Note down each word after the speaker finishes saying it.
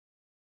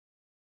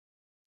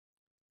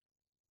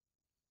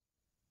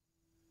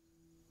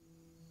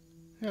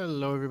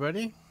Hello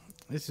everybody,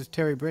 this is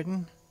Terry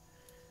Britton,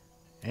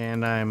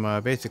 and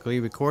I'm basically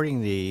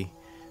recording the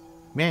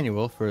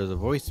manual for the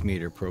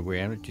Voicemeeter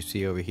program that you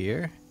see over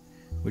here,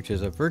 which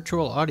is a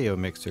virtual audio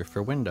mixer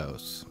for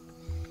Windows.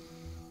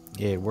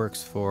 It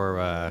works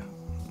for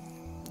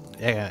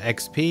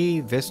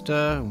XP,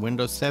 Vista,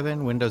 Windows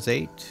 7, Windows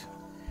 8.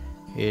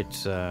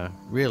 It's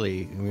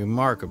really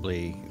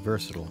remarkably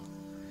versatile.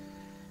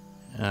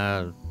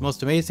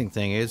 Most amazing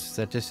thing is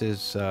that this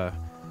is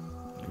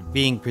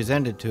being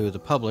presented to the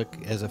public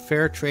as a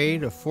fair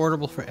trade,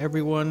 affordable for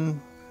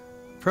everyone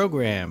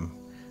program.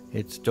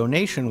 It's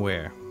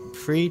donationware,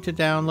 free to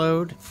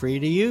download, free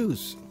to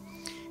use.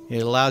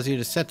 It allows you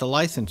to set the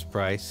license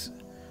price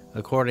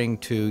according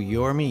to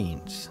your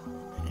means.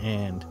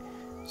 And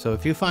so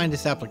if you find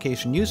this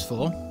application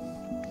useful,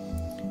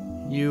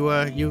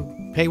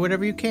 you pay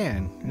whatever you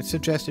can. The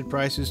suggested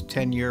price is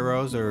 10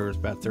 euros, or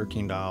about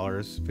 $13,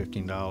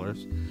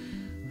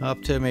 $15,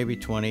 up to maybe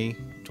 20,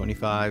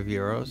 25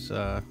 euros,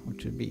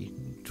 which would be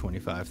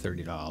 $25,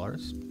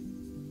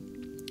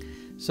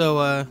 $30.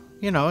 So,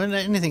 you know,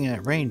 anything in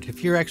that range,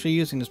 if you're actually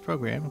using this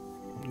program,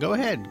 go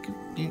ahead,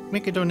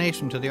 make a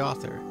donation to the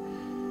author.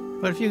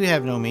 But if you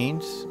have no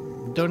means,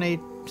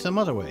 donate some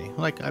other way,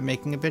 like I'm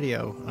making a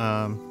video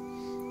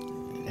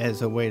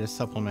as a way to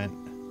supplement,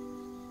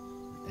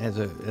 as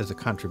a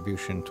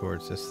contribution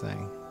towards this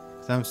thing.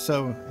 'Cause I'm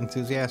so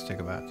enthusiastic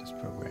about this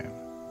program.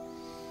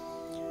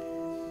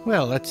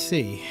 Well, let's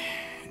see.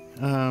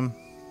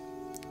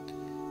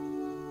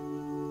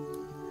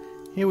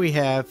 Here we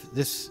have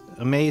this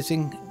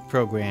amazing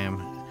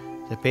program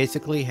that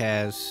basically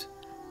has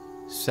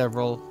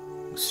several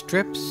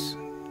strips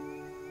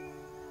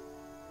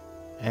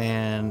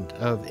and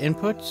of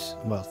inputs,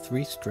 well,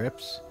 3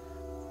 strips,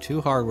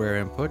 2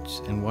 hardware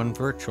inputs, and 1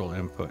 virtual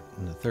input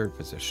in the 3rd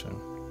position.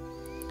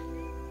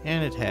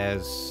 And it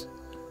has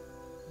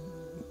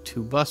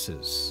 2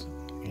 buses,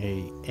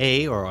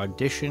 a or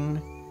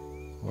audition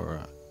or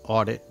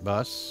audit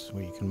bus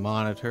where you can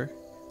monitor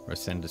or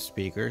send to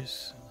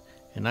speakers,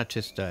 and not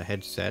just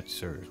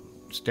headsets or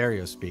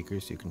stereo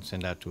speakers. You can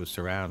send out to a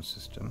surround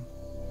system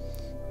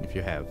if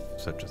you have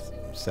such a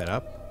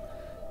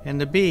setup. And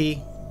the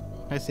B,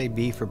 I say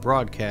B for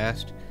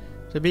broadcast,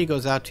 the B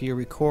goes out to your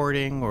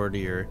recording or to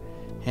your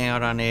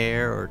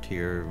Hangout-On-Air or to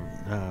your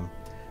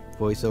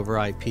voice over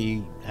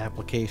IP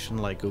application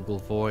like Google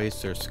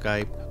Voice or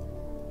Skype.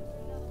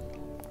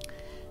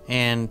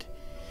 And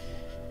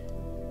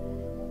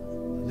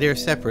they're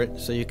separate,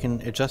 so you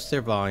can adjust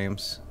their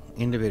volumes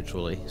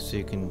individually, so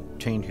you can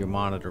change your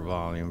monitor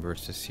volume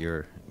versus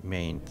your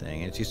main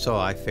thing. As you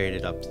saw, I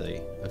faded up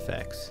the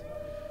effects.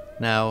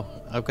 Now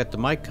I've got the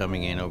mic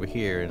coming in over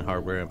here in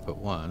hardware input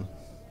 1,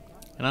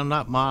 and I'm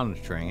not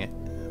monitoring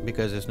it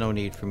because there's no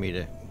need for me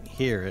to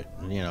hear it.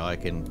 You know, I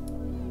can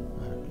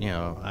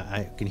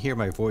I can hear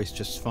my voice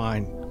just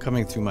fine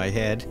coming through my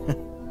head.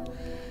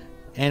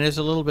 And there's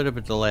a little bit of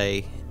a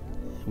delay,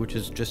 which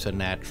is just a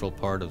natural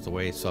part of the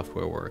way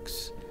software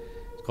works.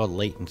 It's called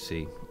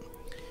latency,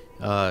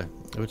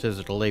 which is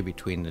a delay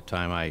between the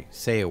time I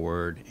say a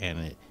word and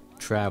it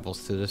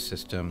travels through the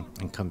system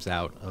and comes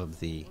out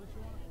of the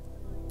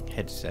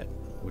headset,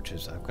 which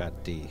is, I've got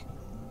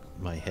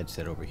my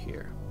headset over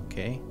here.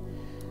 Okay,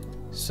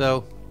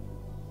 so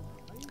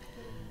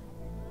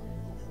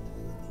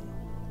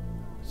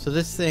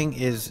this thing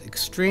is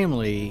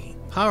extremely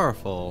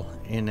powerful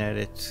in that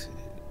it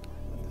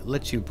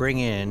lets you bring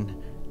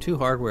in 2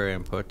 hardware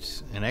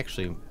inputs, and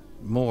actually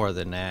more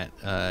than that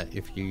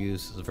if you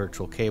use the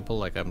virtual cable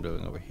like I'm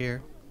doing over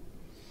here.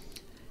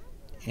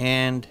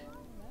 And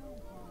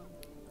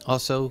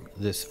also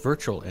this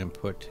virtual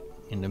input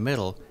in the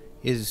middle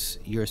is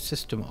your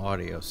system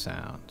audio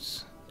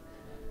sounds.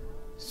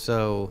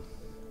 So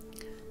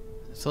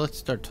let's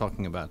start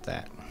talking about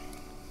that.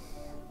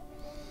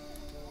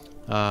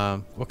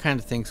 What kind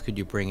of things could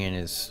you bring in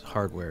as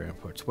hardware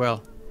inputs?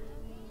 Well,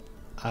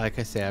 like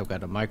I say, I've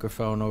got a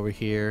microphone over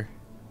here,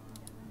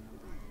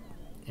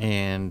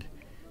 and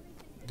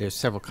there's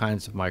several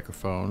kinds of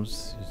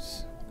microphones.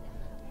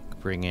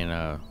 Bring in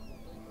a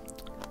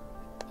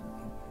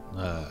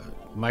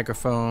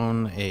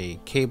microphone, a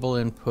cable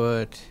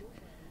input,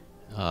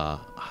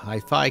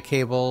 hi-fi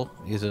cable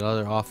is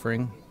another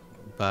offering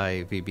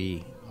by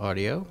VB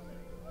Audio.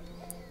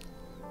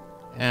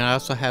 And I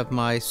also have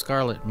my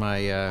Scarlett,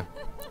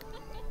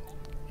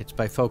 it's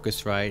by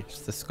Focusrite.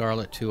 It's the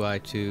Scarlett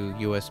 2i2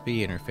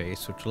 USB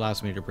interface, which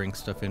allows me to bring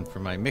stuff in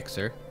from my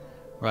mixer,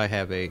 where I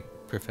have a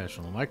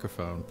professional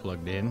microphone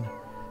plugged in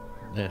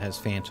that has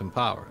phantom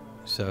power.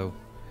 So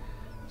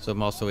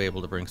I'm also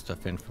able to bring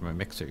stuff in from a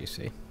mixer, you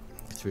see,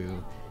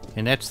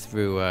 and that's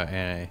through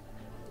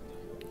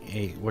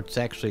what's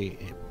actually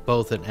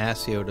both an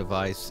ASIO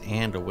device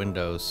and a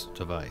Windows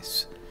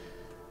device.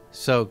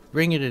 So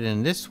bringing it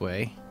in this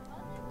way,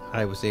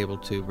 I was able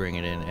to bring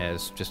it in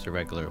as just a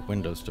regular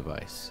Windows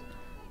device,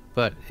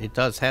 but it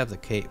does have the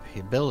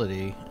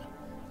capability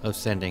of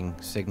sending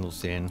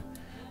signals in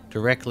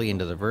directly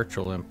into the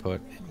virtual input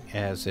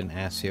as an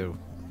ASIO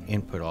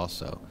input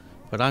also.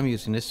 But I'm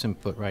using this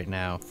input right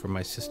now for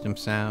my system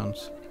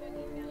sounds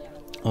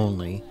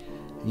only,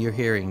 you're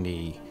hearing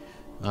the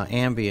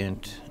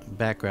ambient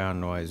background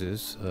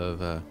noises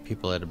of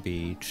people at a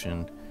beach,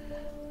 and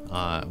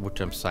which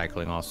I'm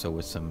cycling also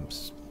with some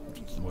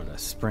a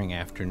spring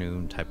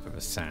afternoon type of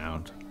a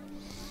sound.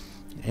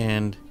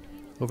 And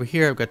over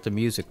here I've got the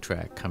music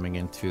track coming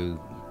in through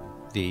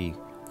the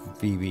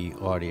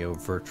VB Audio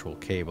virtual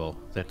cable.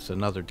 That's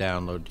another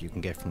download you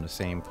can get from the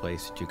same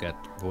place that you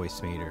got the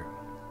Voicemeeter.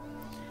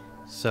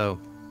 So,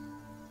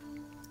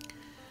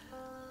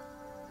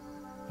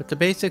 but the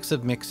basics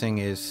of mixing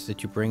is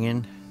that you bring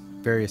in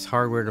various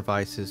hardware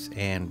devices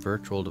and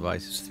virtual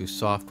devices through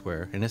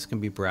software, and this can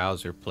be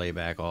browser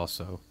playback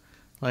also,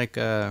 like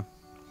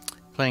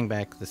playing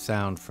back the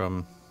sound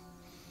from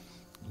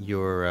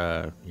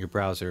your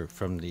browser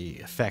from the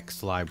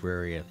effects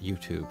library at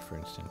YouTube, for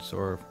instance,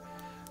 or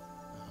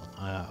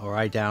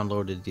I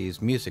downloaded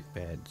these music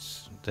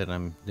beds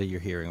that you're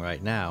hearing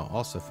right now,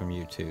 also from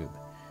YouTube,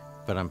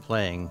 but I'm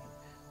playing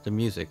the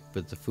music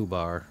with the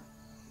Fubar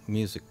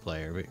music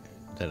player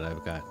that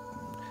I've got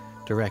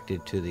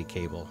directed to the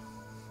cable.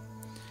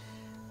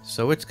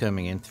 So it's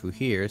coming in through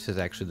here. This is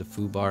actually the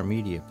Fubar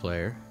media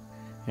player,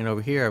 and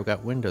over here I've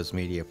got Windows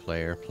Media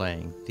Player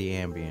playing the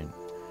ambient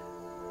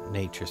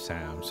nature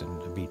sounds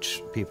and the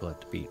beach, people at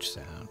the beach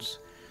sounds.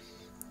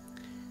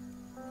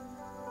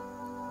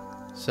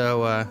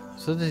 So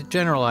the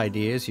general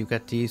idea is you've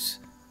got these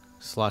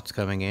slots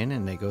coming in,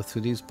 and they go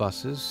through these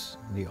buses.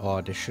 The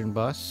audition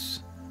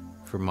bus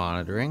for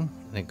monitoring.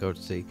 They go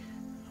to the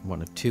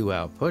one of two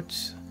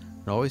outputs.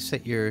 And always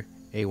set your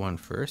A1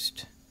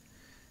 first,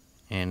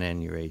 and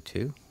then your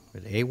A2.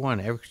 But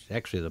A1,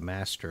 actually the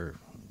master.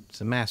 It's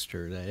the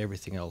master that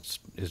everything else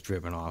is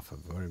driven off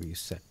of. Whatever you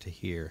set to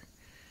here,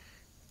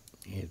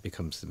 it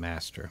becomes the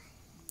master.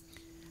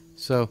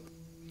 So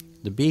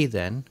the B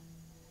then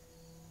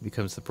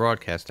becomes the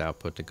broadcast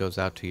output that goes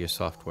out to your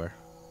software,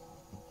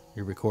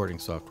 your recording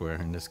software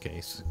in this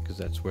case, because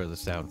that's where the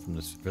sound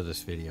for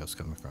this video is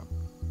coming from.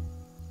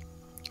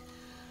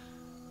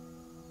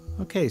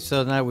 Okay,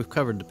 so now we've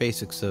covered the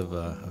basics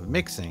of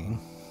mixing.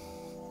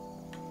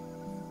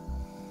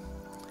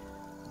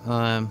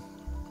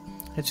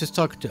 Let's just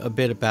talk a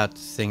bit about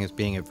this thing as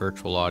being a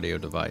virtual audio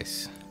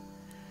device.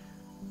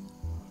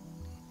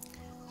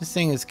 This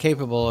thing is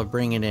capable of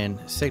bringing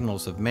in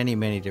signals of many,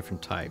 many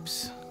different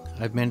types.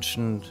 I've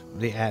mentioned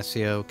the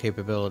ASIO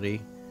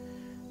capability.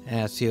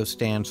 ASIO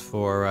stands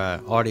for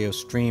Audio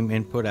Stream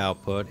Input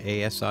Output,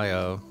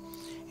 ASIO.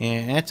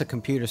 And that's a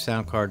computer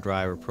sound card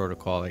driver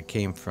protocol that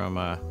came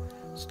from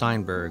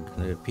Steinberg,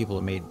 the people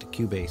who made the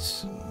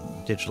Cubase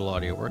digital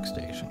audio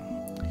workstation.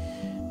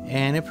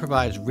 And it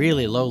provides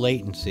really low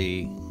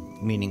latency,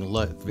 meaning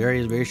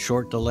very, very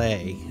short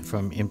delay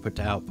from input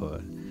to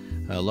output.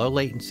 Low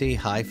latency,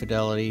 high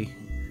fidelity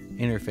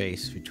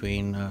interface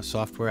between a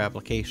software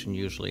application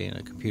usually and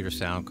a computer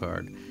sound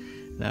card.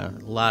 Now,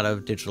 a lot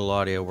of digital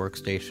audio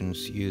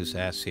workstations use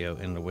ASIO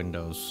in the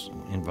Windows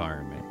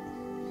environment.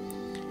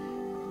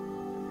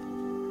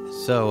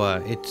 So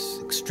it's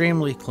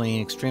extremely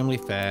clean, extremely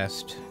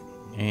fast,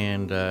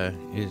 and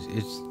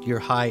it's your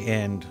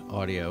high-end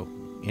audio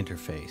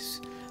interface.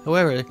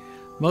 However,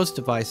 most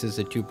devices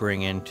that you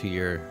bring into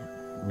your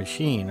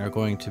machine are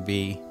going to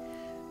be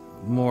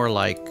more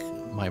like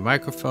my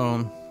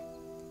microphone,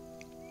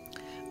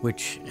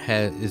 which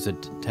has a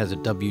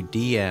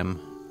WDM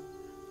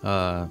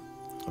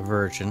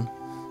version,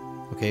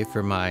 okay,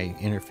 for my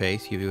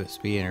interface,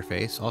 USB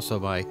interface. Also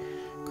my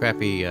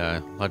crappy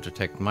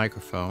Logitech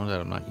microphone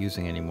that I'm not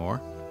using anymore,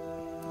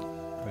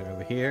 right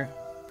over here.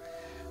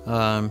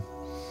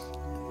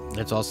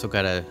 That's also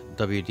got a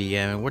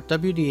WDM, and what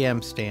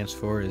WDM stands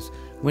for is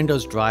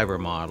Windows Driver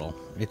Model.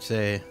 It's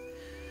a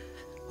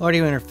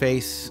audio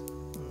interface.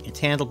 It's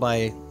handled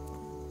by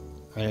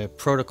a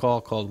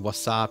protocol called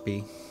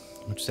Wasapi,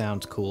 which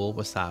sounds cool,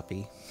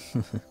 Wasapi.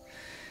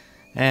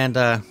 And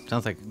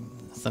sounds like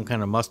some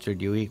kind of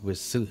mustard you eat with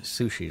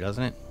sushi,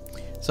 doesn't it?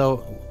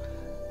 So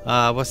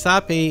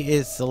Wasapi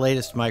is the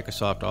latest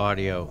Microsoft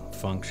audio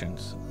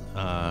functions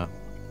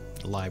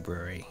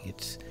library.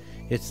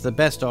 It's the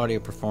best audio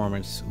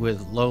performance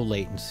with low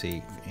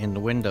latency in the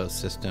Windows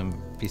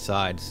system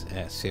besides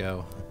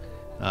ASIO.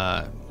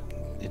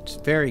 It's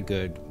very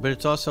good, but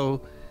it's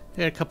also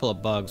got a couple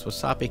of bugs.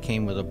 Wasapi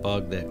came with a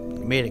bug that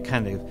made it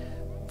kind of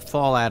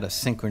fall out of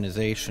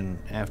synchronization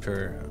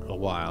after a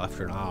while,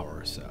 after an hour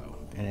or so,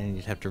 and then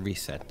you'd have to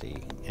reset the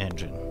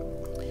engine.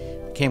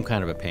 It became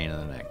kind of a pain in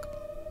the neck.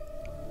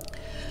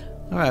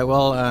 Alright,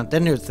 well,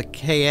 then there's the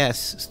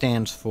KS,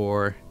 stands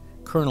for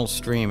kernel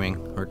streaming,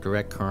 or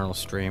direct kernel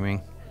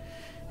streaming,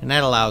 and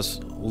that allows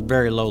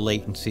very low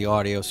latency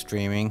audio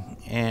streaming,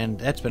 and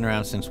that's been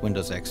around since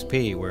Windows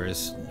XP,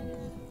 whereas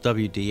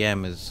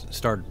WDM is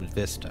started with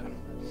Vista.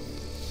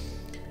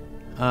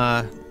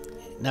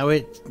 Now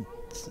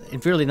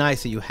it's really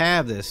nice that you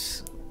have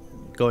this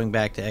going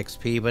back to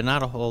XP, but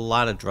not a whole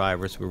lot of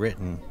drivers were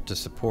written to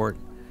support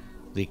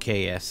the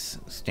KS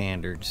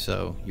standard,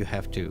 so you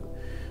have to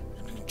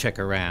check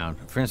around.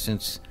 For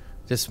instance,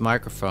 this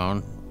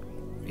microphone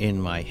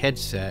in my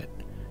headset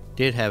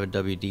did have a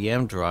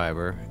WDM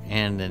driver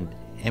and an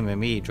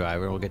MME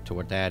driver. We'll get to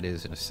what that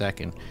is in a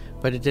second.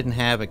 But it didn't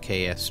have a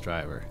KS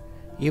driver.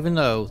 Even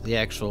though the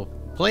actual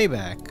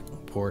playback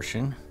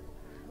portion,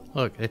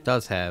 look, it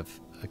does have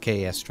a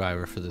KS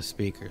driver for the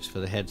speakers, for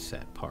the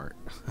headset part.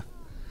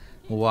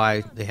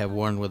 Why they have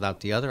one without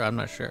the other, I'm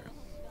not sure.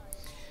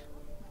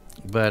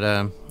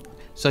 But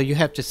so you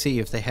have to see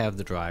if they have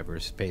the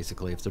drivers,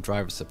 basically, if the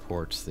driver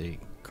supports the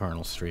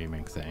kernel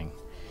streaming thing.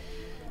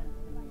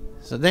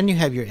 So then you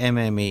have your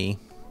MME,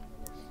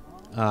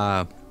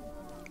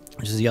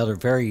 which is the other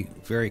very,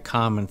 very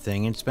common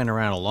thing. It's been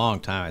around a long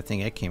time. I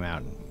think it came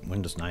out in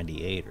Windows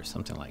 98 or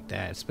something like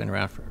that. It's been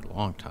around for a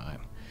long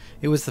time.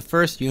 It was the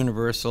first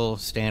universal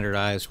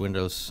standardized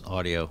Windows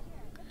audio.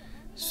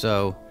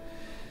 So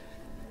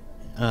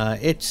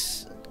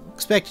it's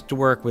expected to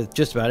work with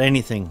just about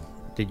anything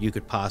that you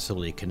could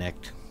possibly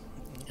connect.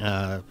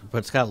 But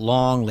it's got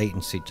long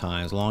latency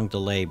times, long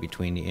delay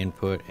between the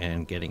input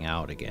and getting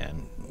out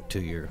again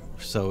to your.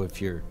 So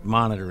if you're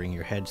monitoring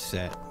your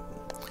headset,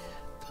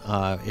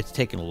 it's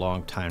taking a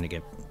long time to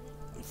get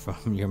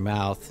from your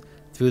mouth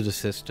through the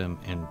system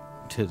and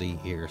to the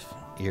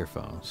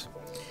earphones.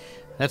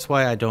 That's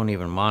why I don't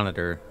even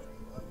monitor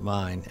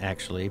mine,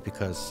 actually,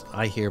 because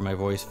I hear my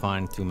voice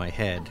fine through my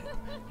head.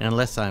 And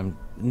unless I'm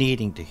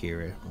needing to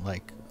hear it,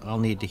 like I'll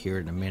need to hear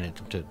it in a minute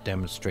to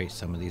demonstrate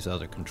some of these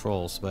other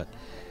controls, but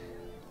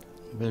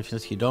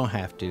if you don't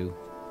have to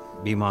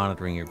be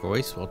monitoring your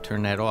voice, well,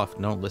 turn that off.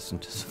 Don't listen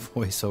to the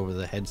voice over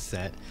the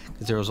headset,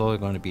 because there was always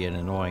going to be an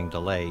annoying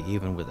delay.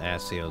 Even with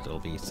ASIO, there'll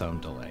be some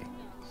delay.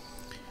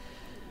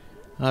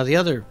 The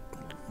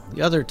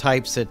other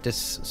types that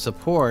this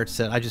supports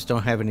that I just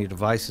don't have any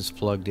devices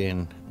plugged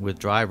in with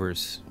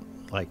drivers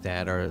like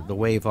that are the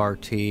Wave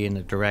RT and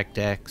the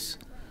DirectX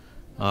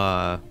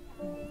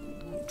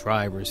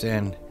drivers,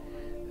 and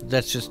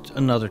that's just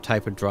another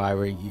type of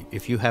driver.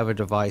 If you have a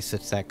device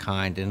that's that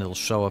kind, and it'll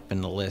show up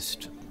in the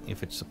list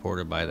if it's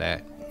supported by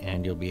that,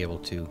 and you'll be able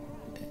to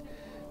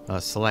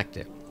select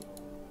it.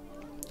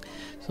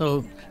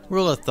 So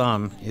rule of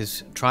thumb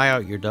is try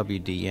out your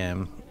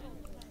WDM,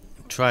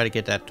 try to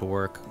get that to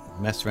work,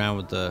 mess around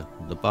with the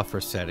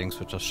buffer settings,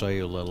 which I'll show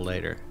you a little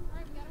later,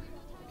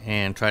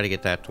 and try to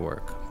get that to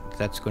work.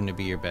 That's going to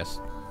be your best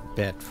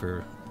bet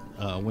for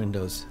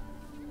Windows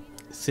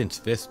since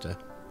Vista.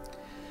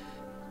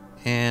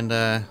 And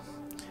the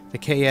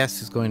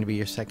KS is going to be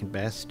your second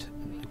best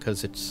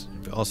because it's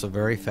also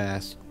very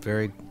fast,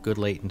 very good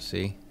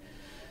latency.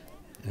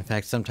 In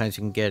fact, sometimes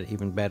you can get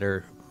even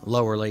better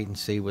lower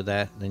latency with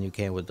that than you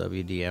can with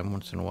WDM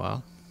once in a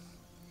while.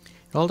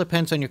 It all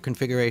depends on your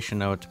configuration,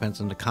 though. It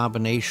depends on the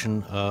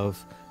combination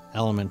of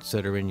elements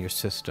that are in your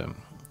system.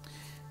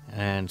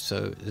 And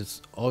so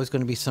there's always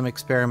going to be some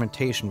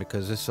experimentation,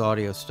 because this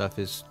audio stuff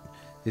is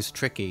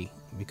tricky,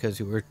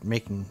 because we're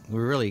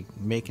really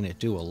making it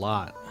do a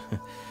lot.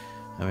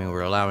 I mean,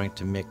 we're allowing it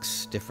to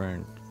mix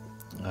different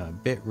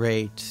bit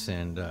rates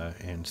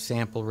and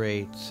sample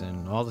rates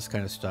and all this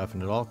kind of stuff,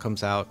 and it all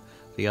comes out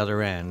the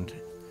other end,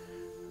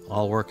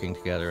 all working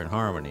together in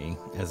harmony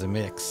as a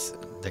mix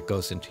that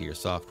goes into your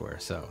software.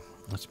 So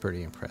that's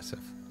pretty impressive.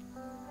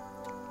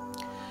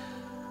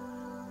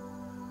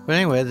 But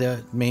anyway,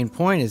 the main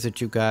point is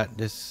that you've got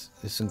this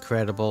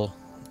incredible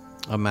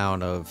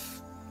amount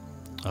of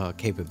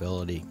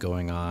capability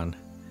going on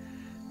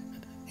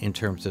in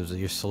terms of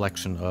your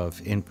selection of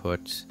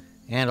inputs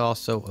and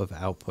also of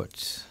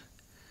outputs.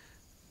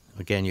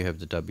 Again, you have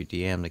the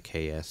WDM, the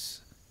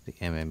KS, the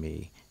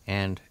MME,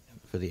 and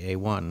for the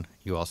A1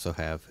 you also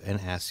have an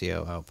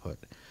ASIO output.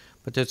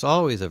 But there's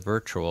always a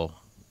virtual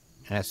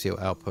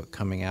ASIO output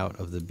coming out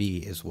of the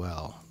B as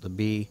well. The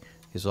B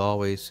has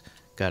always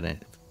got a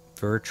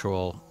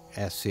virtual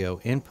ASIO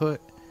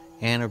input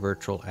and a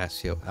virtual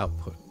ASIO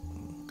output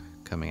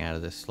coming out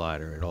of this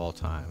slider at all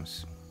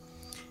times.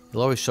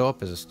 It'll always show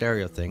up as a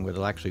stereo thing, but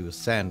it'll actually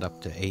send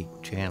up to 8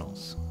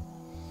 channels.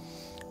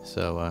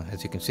 So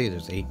as you can see,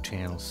 there's 8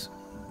 channels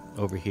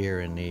over here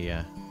in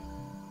the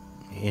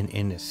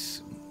in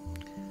this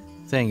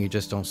thing. You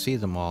just don't see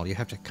them all. You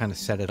have to kind of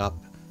set it up,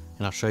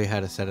 and I'll show you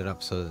how to set it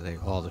up so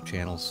that all the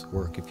channels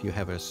work. If you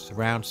have a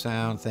surround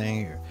sound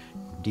thing or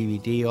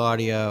DVD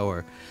audio,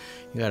 or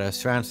you got a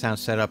surround sound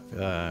set up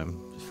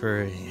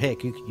for,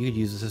 heck, you could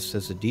use this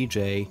as a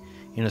DJ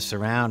in a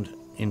surround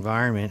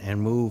environment and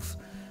move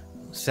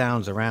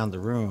sounds around the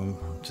room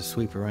to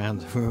sweep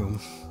around the room,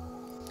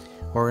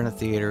 or in a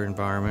theater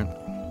environment,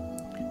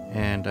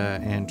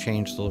 and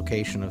change the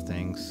location of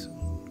things,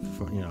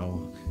 for,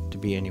 to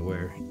be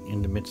anywhere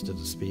in the midst of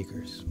the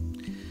speakers.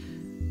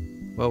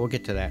 Well, we'll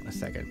get to that in a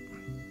second.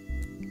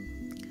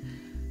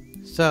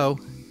 So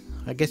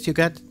I guess you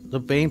got the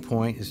main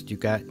point is you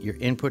got your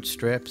input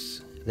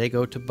strips. They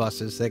go to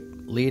buses that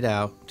lead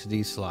out to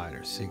these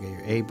sliders. So you get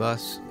your A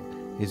bus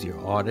is your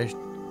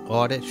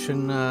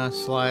audition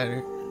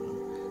slider,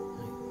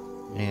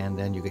 and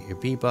then you get your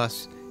B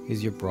bus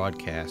is your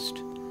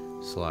broadcast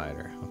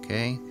slider,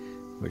 okay,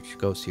 which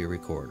goes to your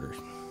recorders.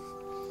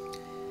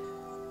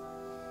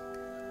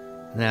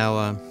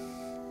 Now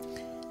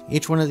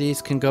each one of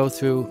these can go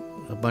through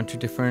a bunch of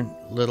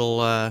different little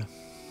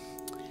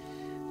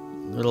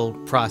little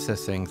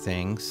processing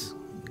things.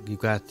 You've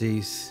got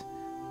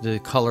the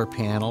color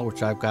panel,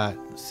 which I've got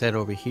set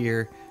over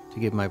here to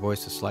give my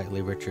voice a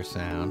slightly richer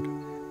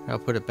sound. I'll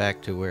put it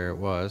back to where it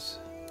was.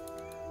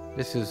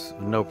 This is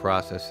no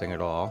processing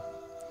at all.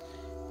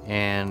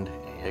 And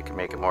I can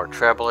make it more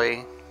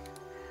trebly,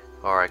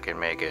 or I can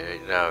make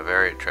it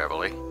very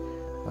trebly,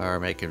 or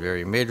make it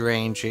very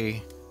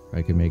mid-rangey, or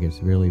I can make it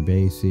really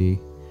bassy.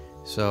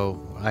 So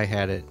I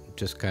had it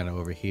just kind of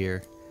over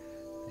here,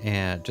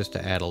 and just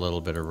to add a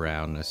little bit of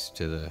roundness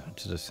to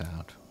the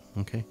sound.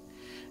 Okay,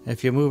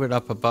 if you move it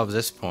up above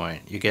this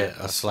point, you get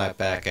a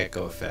slapback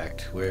echo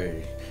effect,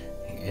 where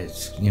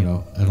it's, I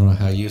don't know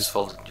how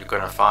useful you're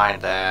going to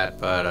find that,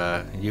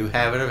 but you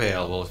have it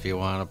available if you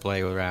want to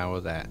play around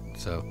with that.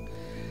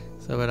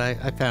 But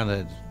I found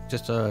that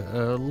just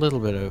a little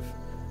bit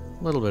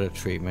of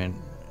treatment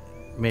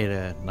made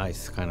a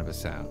nice kind of a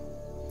sound.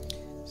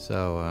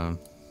 So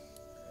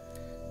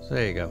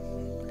there you go.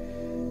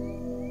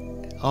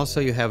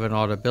 Also, you have an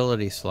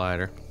audibility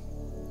slider.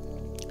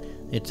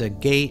 It's a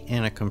gate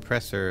and a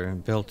compressor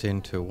built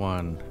into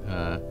one.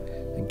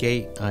 The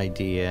gate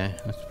idea,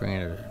 let's bring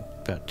it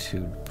about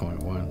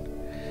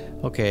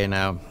 2.1. Okay,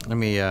 now let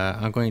me,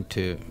 I'm going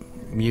to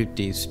mute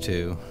these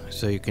two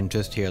so you can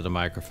just hear the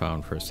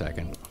microphone for a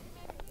second.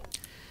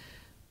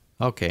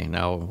 Okay,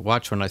 now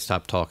watch when I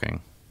stop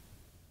talking.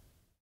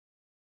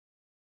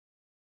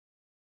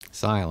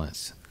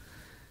 Silence.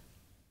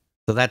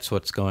 So that's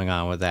what's going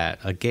on with that.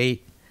 A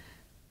gate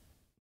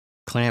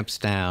clamps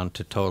down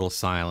to total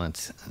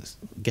silence,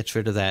 gets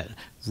rid of that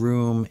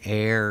room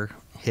air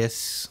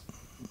hiss.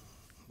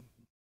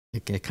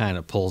 It kind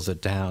of pulls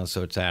it down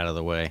so it's out of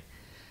the way.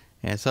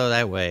 And so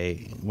that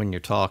way, when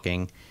you're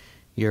talking,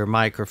 your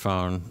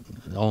microphone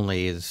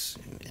only is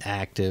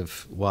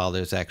active while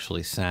there's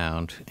actually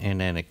sound, and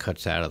then it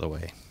cuts out of the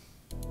way.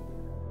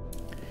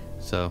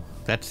 So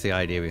that's the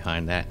idea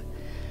behind that.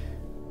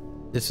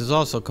 This is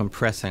also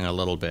compressing a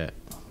little bit.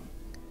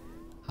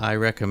 I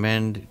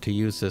recommend to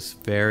use this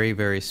very,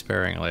 very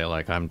sparingly,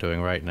 like I'm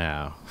doing right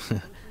now.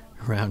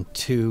 Around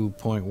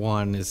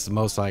 2.1 is the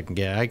most I can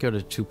get. I go to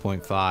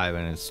 2.5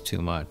 and it's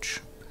too much.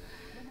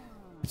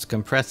 It's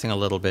compressing a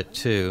little bit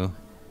too,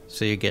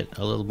 so you get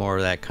a little more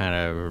of that kind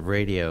of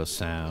radio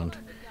sound.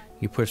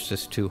 You push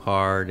this too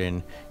hard and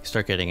you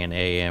start getting an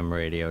AM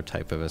radio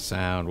type of a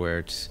sound where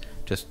it's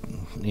just,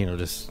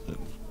 just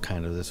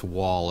kind of this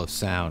wall of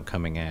sound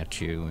coming at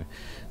you.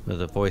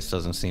 The voice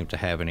doesn't seem to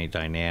have any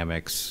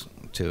dynamics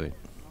to it.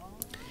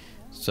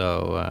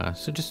 So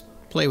just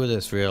play with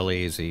this real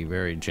easy,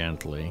 very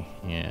gently,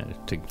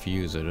 to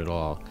confuse it at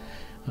all.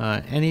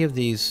 Any of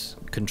these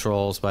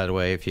controls, by the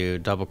way, if you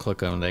double click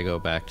them, they go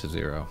back to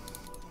 0.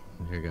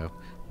 There you go.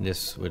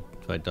 This would,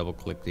 if I double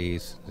click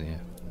these,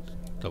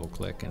 double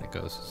click and it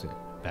goes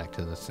back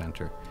to the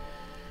center.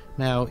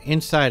 Now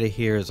inside of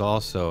here is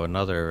also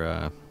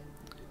another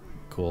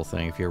cool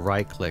thing. If you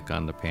right click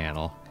on the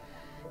panel,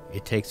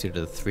 it takes you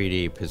to the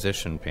 3D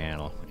position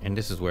panel, and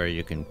this is where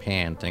you can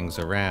pan things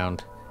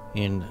around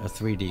in a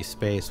 3D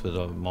space with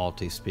a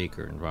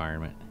multi-speaker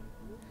environment.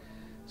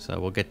 So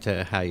we'll get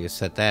to how you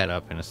set that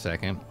up in a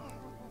second.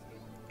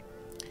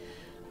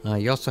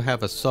 You also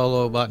have a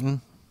solo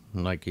button,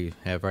 like you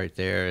have right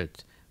there.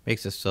 It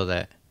makes it so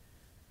that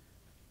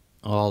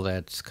all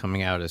that's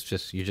coming out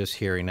is you're just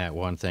hearing that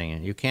one thing,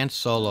 and you can't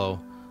solo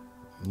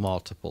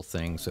multiple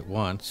things at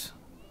once.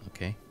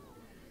 Okay,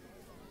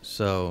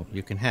 so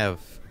you can have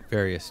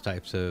various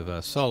types of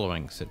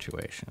soloing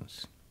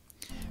situations.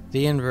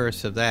 The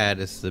inverse of that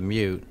is the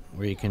mute,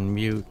 where you can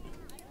mute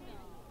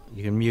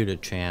a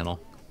channel,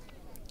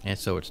 and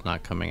so it's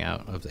not coming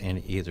out of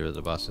either of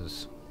the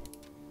buses.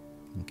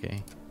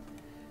 Okay,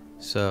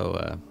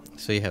 so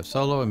you have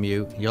solo and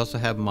mute. You also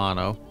have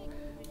mono.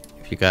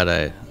 If you got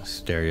a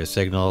stereo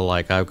signal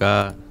like I've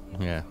got,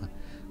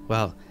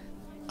 well,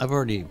 I've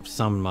already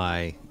summed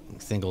my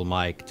single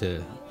mic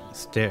to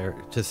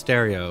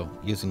stereo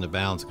using the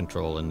balance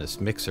control in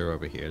this mixer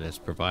over here that's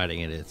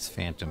providing it its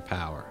phantom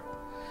power.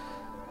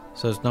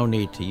 So there's no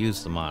need to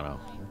use the mono.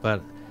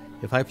 But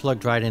if I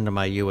plugged right into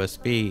my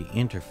USB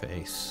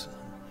interface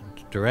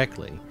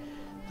directly,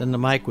 then the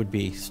mic would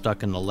be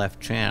stuck in the left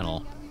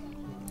channel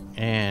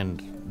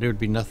and there would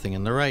be nothing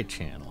in the right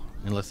channel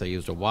unless I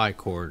used a Y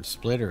chord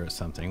splitter or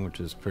something, which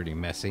is pretty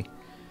messy.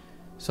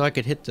 So I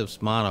could hit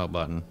this mono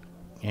button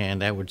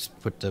and that would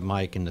put the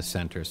mic in the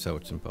center so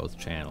it's in both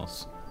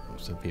channels,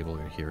 so people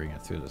are hearing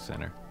it through the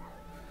center.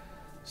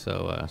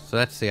 So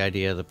that's the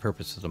idea, the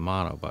purpose of the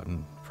mono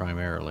button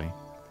primarily.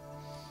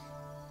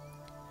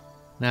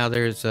 Now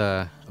there's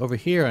over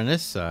here on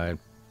this side,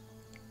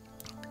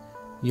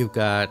 you've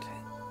got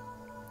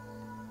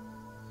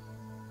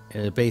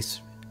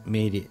bass,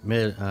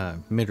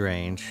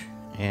 mid-range,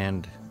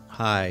 and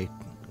high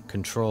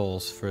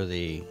controls for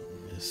the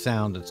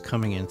sound that's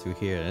coming in through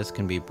here. This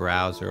can be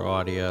browser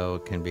audio,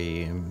 it can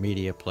be a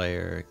media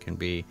player, it can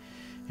be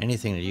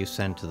anything that you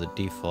send to the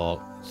default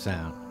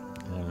sound,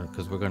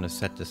 because we're going to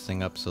set this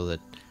thing up so that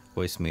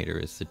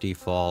Voicemeeter is the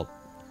default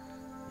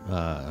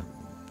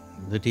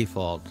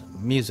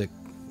music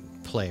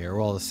player,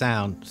 well, the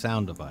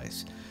sound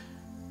device.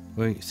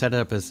 We set it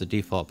up as the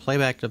default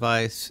playback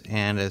device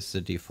and as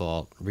the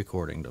default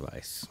recording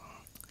device.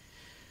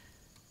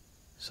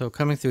 So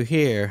coming through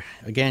here,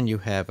 again, you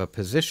have a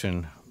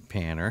position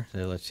panner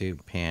that lets you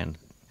pan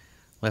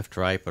left,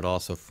 right, but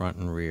also front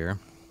and rear.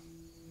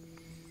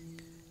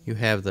 You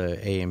have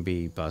the A and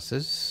B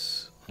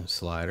buses, a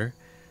slider.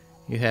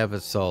 You have a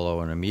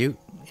solo and a mute,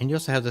 and you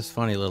also have this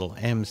funny little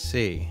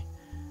MC.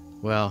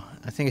 Well,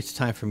 I think it's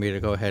time for me to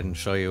go ahead and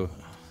show you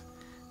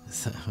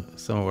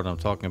some of what I'm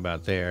talking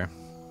about there.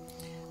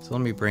 So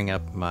let me bring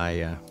up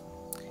my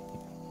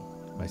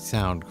my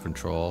sound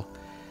control.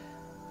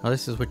 Now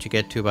this is what you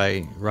get to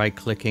by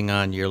right-clicking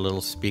on your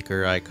little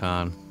speaker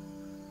icon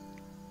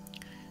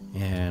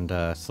and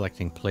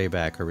selecting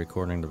playback or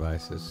recording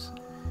devices.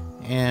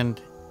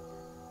 And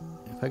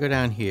if I go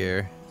down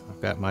here,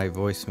 I've got my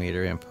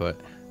Voicemeeter input.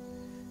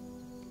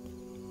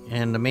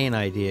 And the main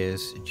idea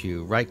is that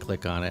you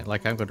right-click on it,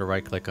 like I'm going to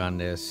right-click on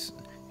this,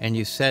 and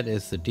you set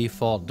as the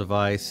default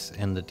device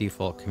and the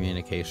default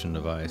communication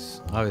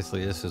device.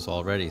 Obviously this is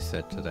already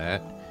set to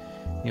that.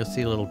 You'll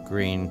see a little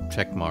green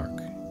check mark.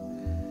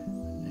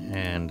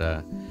 And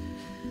I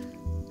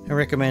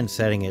recommend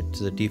setting it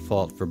to the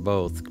default for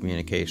both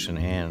communication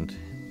and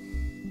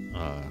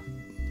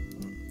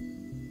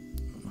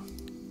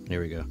there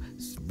we go,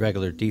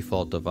 regular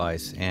default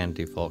device and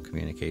default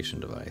communication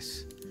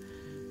device.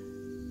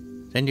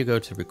 Then you go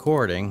to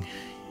recording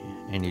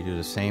and you do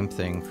the same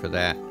thing for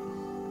that.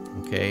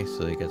 Okay,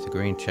 so you get the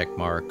green check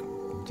mark,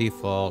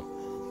 default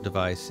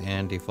device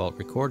and default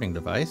recording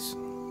device.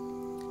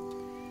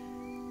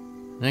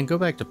 Then go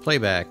back to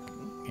playback,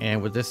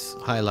 and with this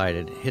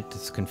highlighted, hit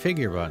this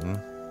configure button,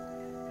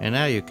 and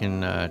now you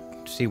can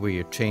see where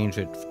you change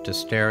it to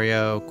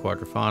stereo,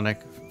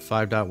 quadraphonic,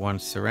 5.1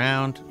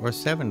 surround, or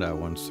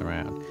 7.1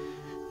 surround.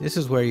 This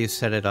is where you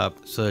set it up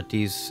so that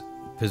these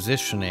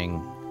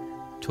positioning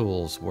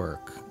tools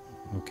work.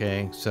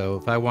 Okay, so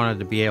if I wanted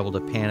to be able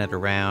to pan it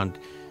around,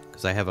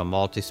 because I have a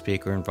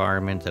multi-speaker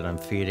environment that I'm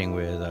feeding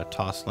with a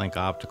Toslink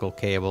optical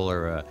cable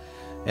or a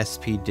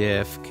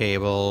SP-Diff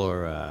cable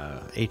or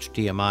a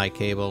HDMI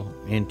cable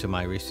into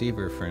my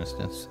receiver, for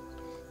instance,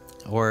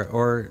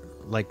 or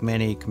like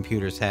many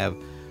computers have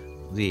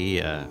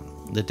the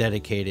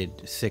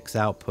dedicated 6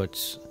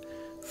 outputs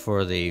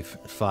for the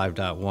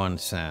 5.1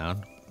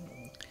 sound,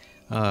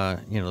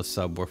 you know, the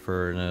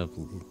subwoofer and the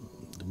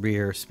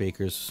rear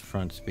speakers,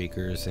 front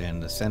speakers,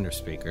 and the center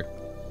speaker.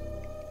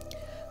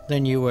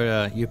 Then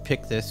you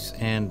pick this,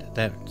 and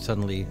that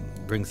suddenly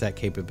brings that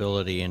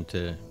capability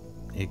into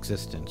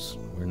existence,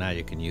 where now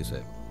you can use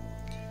it.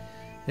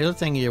 The other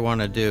thing you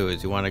want to do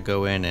is you want to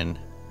go in and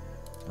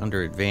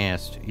under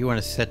advanced, you want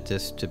to set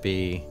this to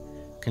be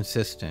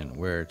consistent,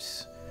 where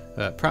it's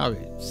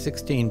probably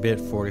 16-bit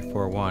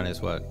 44.1 is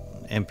what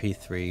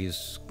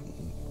MP3s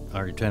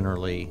are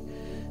generally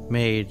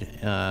made.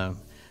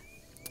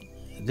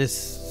 This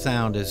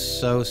sound is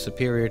so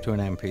superior to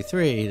an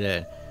MP3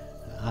 that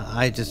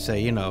I just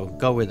say, you know,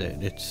 go with it.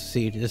 This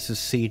is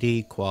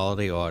CD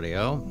quality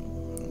audio.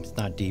 It's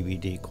not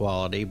DVD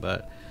quality,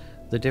 but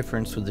the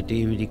difference with the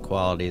DVD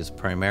quality is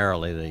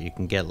primarily that you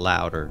can get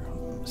louder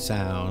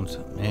sounds,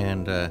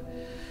 and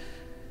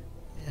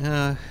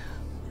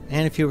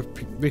if you're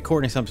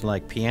recording something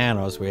like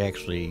pianos, we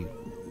actually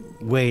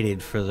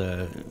waited for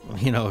the,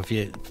 you know, if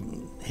you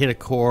hit a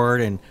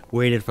chord and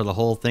waited for the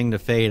whole thing to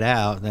fade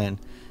out, then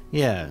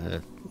yeah,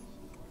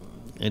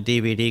 a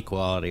DVD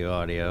quality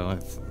audio,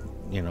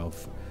 you know,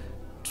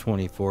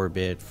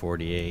 24-bit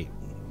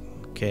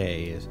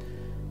 48K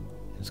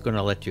is going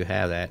to let you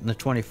have that, and the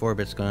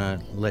 24-bit's going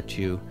to let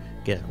you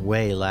get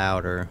way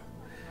louder.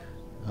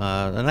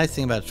 The nice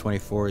thing about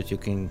 24 is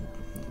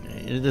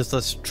there's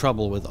less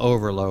trouble with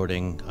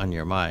overloading on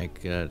your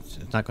mic. It's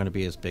not going to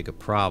be as big a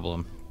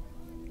problem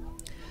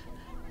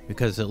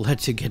because it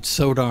lets you get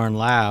so darn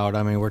loud.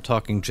 I mean, we're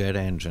talking jet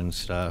engine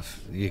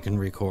stuff you can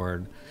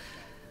record.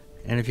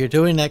 And if you're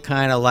doing that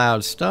kind of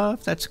loud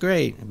stuff, that's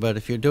great. But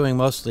if you're doing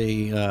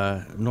mostly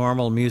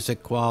normal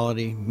music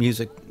quality,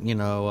 you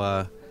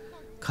know,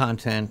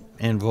 content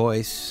and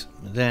voice,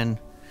 then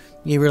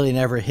you really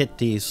never hit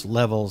these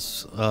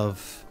levels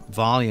of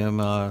volume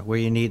where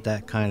you need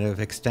that kind of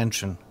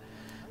extension.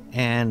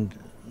 And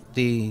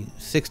the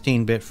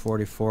 16-bit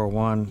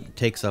 44.1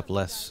 takes up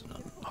less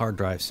hard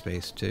drive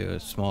space too,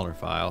 smaller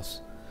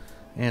files.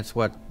 And it's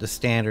what the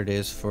standard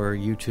is for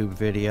YouTube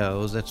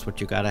videos. That's what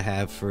you gotta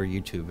have for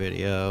YouTube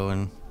video,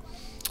 and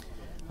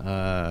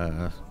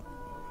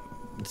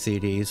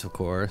CDs, of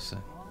course.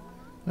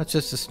 That's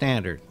just the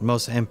standard.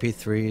 Most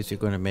MP3s you're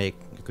going to make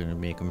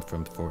them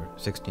from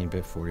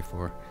 16-bit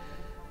 44.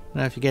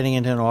 Now, if you're getting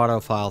into an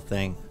audiophile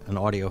thing,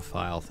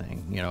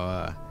 you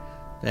know,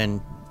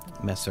 then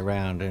mess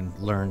around and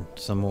learn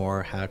some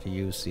more how to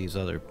use these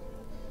other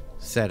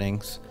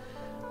settings.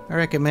 I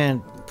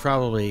recommend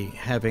probably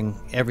having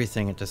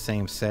everything at the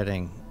same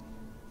setting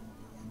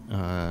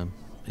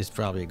is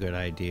probably a good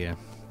idea.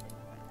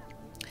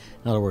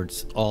 In other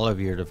words, all of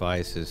your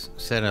devices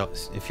set up.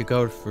 If you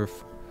go for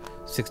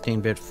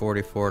 16-bit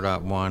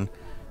 44.1,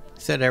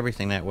 set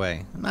everything that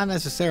way. Not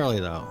necessarily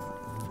though.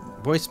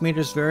 Voicemeeter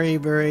is very,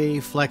 very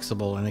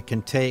flexible, and it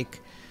can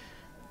take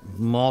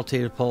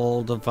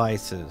multiple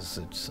devices.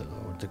 It's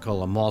what they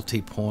call a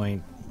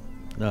multi-point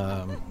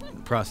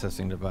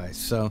processing device.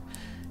 So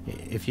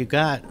if you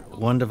got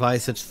one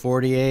device that's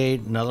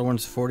 48, another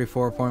one's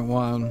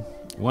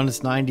 44.1, one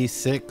is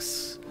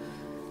 96,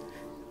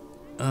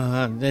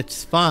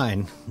 that's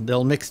fine.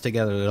 They'll mix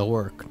together. They'll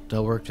work.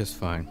 They'll work just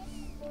fine.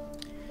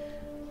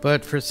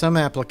 But for some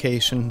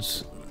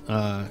applications,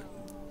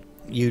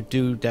 you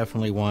do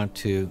definitely want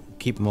to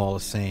keep them all the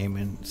same.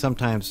 And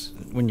sometimes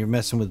when you're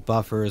messing with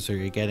buffers or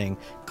you're getting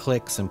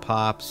clicks and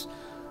pops,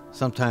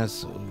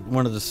 sometimes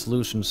one of the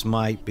solutions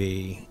might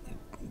be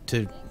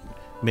to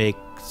make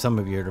some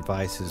of your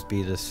devices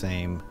be the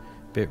same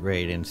bit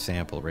rate and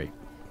sample rate.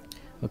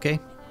 Okay?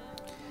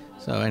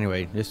 So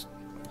anyway,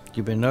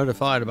 you've been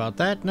notified about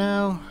that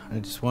now. I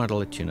just wanted to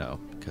let you know,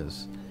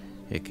 because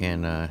it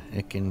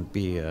can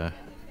be a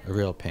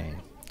real pain.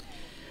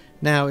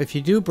 Now, if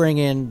you do bring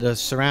in the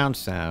surround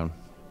sound,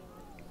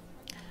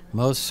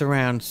 most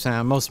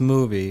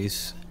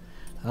movies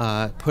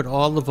put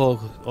all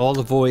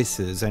the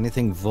voices,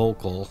 anything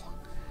vocal,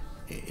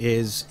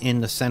 is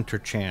in the center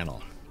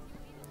channel.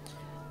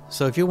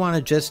 So if you want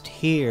to just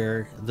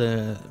hear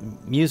the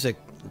music,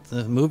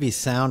 the movie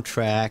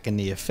soundtrack and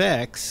the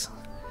effects,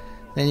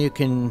 then you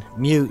can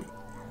mute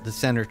the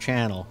center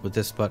channel with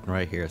this button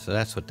right here. So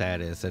that's what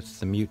that is. That's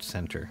the mute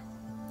center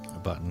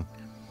button.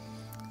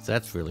 So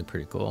that's really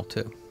pretty cool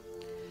too.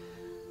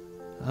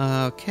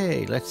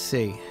 Okay, let's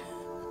see.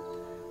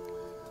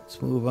 Let's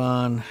move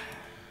on.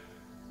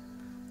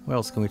 What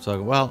else can we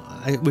talk about?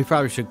 Well, we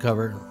probably should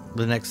cover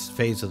the next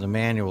phase of the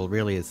manual.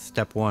 Really is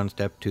step 1,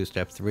 step 2,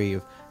 step 3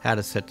 of how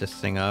to set this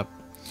thing up.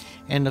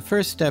 And the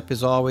first step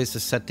is always to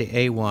set the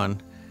A1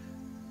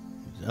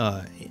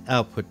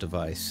 output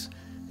device.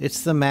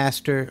 It's the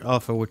master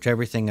off of which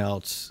everything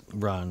else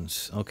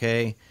runs.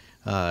 Okay,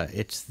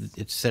 it's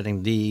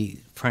setting the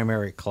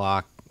primary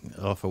clock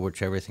off of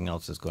which everything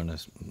else is going to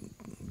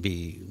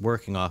be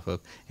working off of,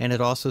 and it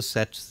also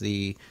sets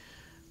the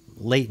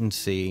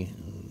latency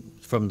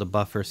from the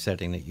buffer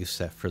setting that you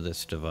set for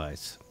this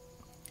device.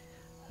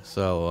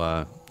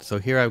 So so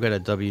here I've got a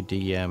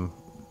WDM,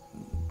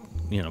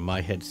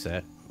 my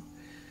headset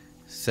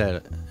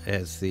set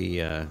as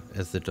the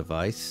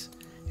device,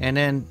 and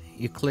then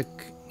you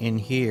click in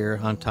here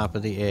on top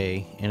of the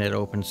A and it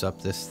opens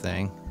up this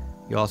thing.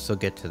 You also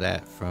get to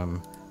that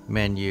from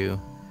menu,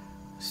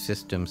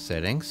 system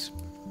settings,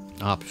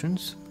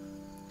 options,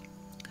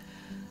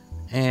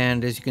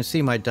 and as you can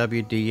see, my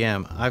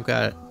WDM, I've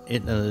got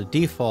it, the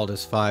default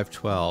is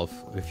 512.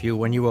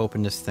 When you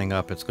open this thing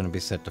up, it's going to be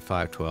set to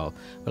 512,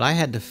 but I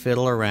had to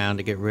fiddle around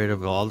to get rid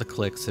of all the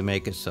clicks to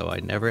make it so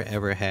I never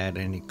ever had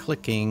any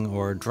clicking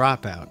or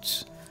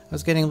dropouts. I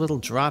was getting little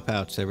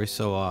dropouts every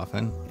so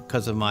often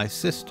because of my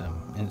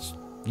system, and it's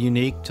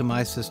unique to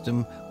my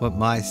system what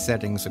my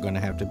settings are going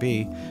to have to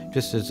be,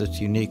 just as it's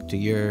unique to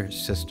your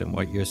system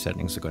what your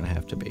settings are going to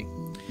have to be.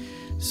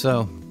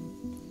 So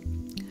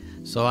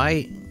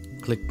I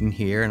clicked in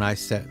here and I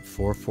set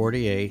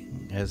 448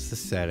 as the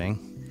setting,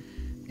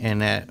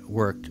 and that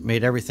worked,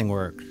 made everything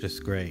work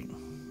just great.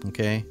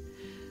 Okay,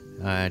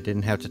 I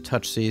didn't have to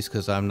touch these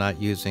because I'm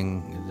not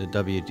using the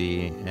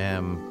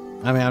WDM.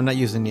 I'm not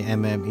using the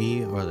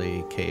MME or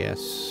the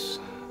KS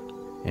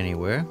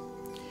anywhere.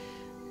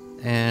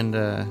 And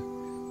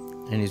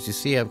as you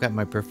see, I've got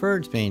my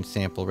preferred main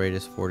sample rate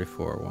is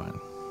 44.1.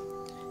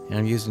 And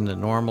I'm using the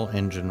normal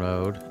engine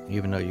mode,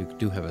 even though you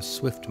do have a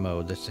Swift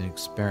mode that's an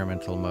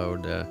experimental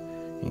mode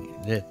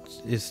that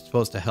is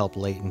supposed to help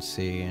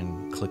latency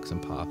and clicks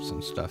and pops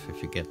and stuff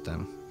if you get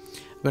them.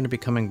 I'm going to be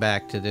coming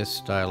back to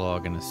this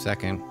dialogue in a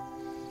second.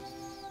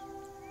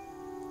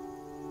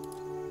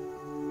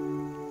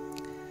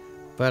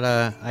 But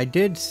I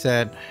did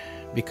set,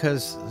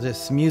 because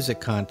this music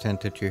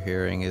content that you're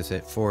hearing is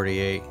at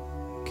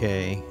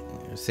 48K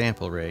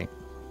sample rate,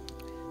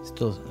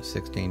 still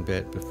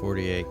 16-bit, but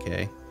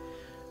 48K,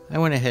 I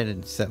went ahead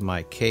and set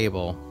my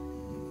cable,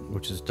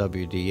 which is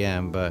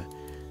WDM, but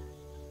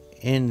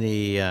in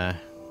the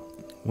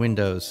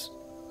Windows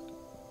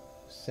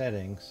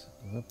settings,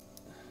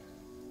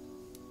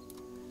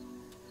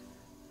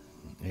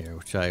 here,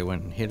 which I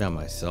went and hit on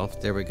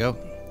myself, there we go.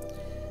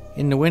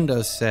 In the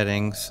Windows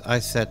settings, I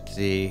set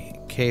the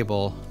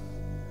cable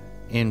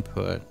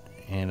input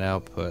and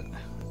output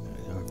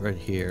right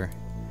here,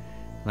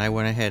 and I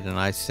went ahead and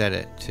I set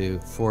it to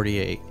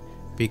 48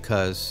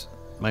 because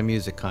my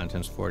music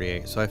content's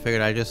 48. So I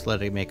figured I'd just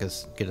let it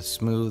get a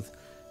smooth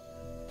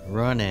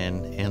run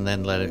in, and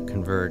then let it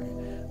convert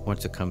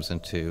once it comes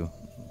into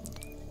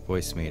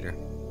Voicemeeter.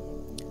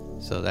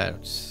 So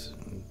that's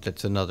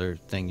another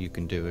thing you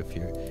can do. If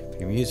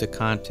your music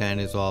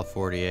content is all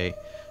 48,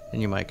 then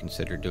you might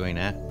consider doing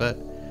that. But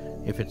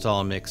if it's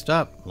all mixed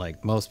up,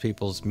 like most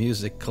people's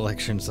music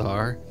collections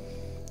are,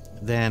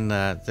 then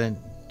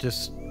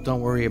just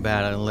don't worry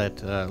about it and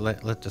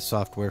let the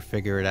software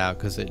figure it out,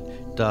 because it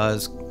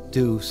does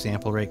do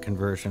sample rate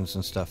conversions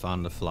and stuff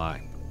on the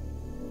fly.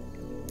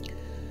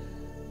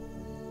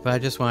 But I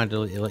just wanted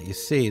to let you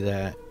see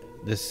that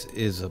this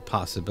is a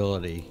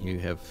possibility. You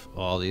have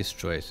all these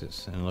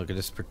choices. And look at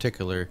this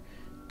particular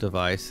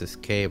device, this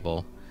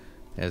cable,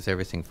 has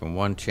everything from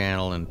 1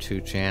 channel and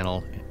 2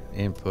 channel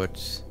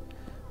inputs,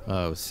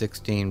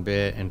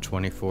 16-bit and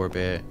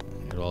 24-bit,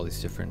 and all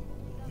these different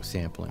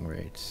sampling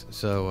rates.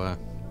 So,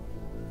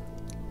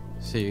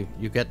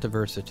 you get the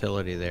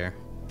versatility there.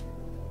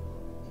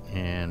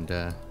 And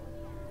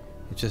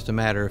it's just a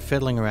matter of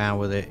fiddling around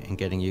with it and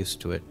getting used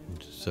to it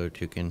so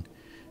that you can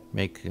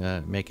make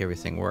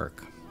everything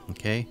work.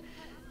 Okay,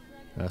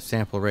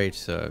 sample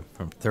rates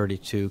from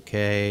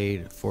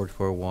 32K to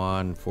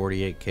 441,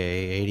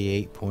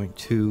 48K,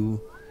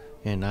 88.2,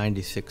 and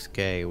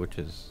 96K, which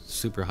is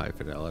super high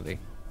fidelity.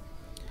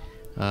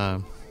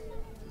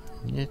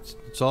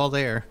 It's all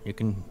there. You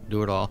can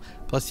do it all.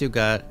 Plus, you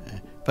got,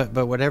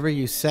 but whatever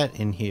you set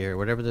in here,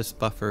 whatever this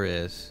buffer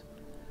is,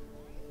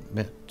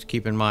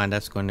 keep in mind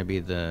that's going to be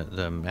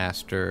the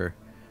master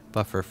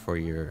buffer for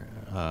your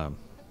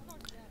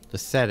the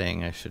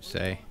setting, I should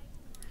say.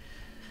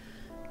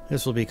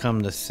 This will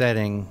become the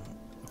setting.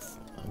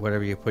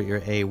 Whatever you put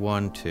your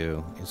A1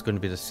 to is going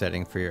to be the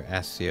setting for your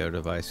ASIO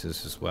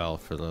devices as well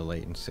for the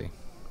latency.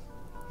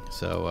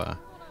 So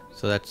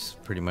that's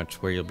pretty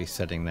much where you'll be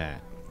setting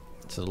that.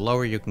 So the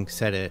lower you can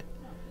set it,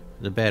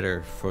 the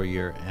better for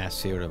your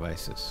ASIO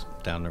devices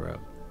down the road.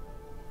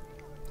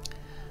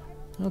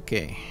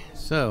 Okay,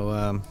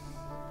 so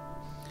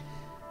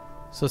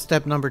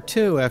step number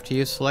 2, after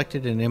you've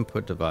selected an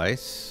input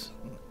device,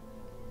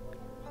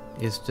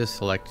 is to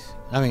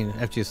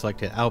after you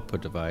select an output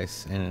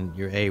device, and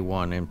your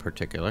A1 in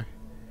particular,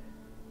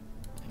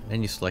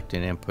 then you select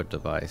an input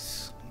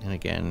device. And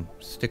again,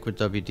 stick with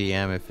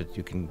WDM if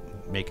you can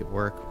make it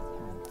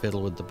work.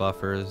 Fiddle with the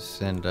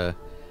buffers and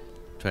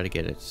try to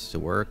get it to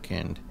work.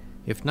 And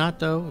if not,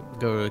 though,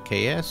 go to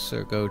KS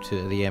or go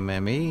to the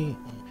MME,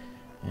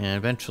 and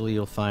eventually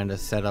you'll find a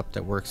setup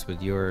that works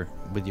with your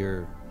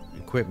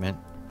equipment,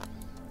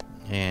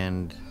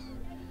 and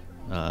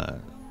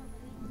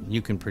you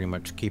can pretty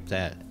much keep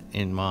that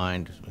in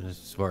mind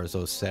as far as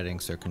those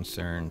settings are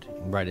concerned.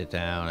 Write it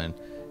down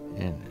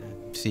and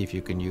see if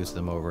you can use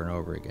them over and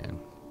over again.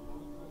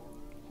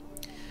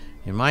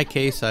 In my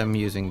case, I'm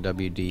using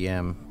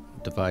WDM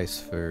device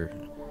for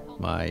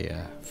my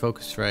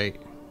Focusrite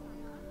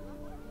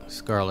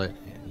Scarlett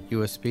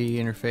USB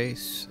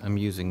interface. I'm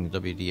using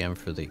WDM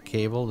for the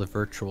cable, the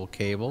virtual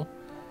cable.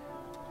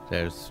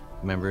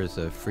 Remember, it's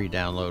a free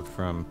download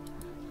from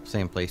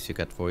same place you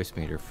got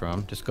Voicemeeter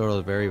from. Just go to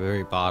the very,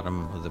 very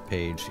bottom of the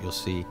page. You'll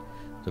see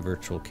the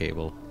virtual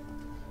cable,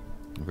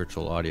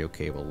 virtual audio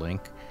cable link.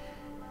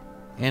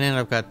 And then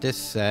I've got this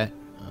set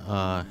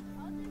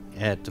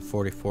at the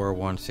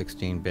 4401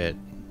 16-bit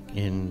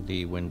in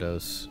the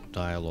Windows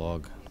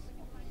dialog,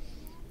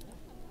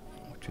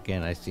 which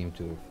again I seem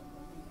to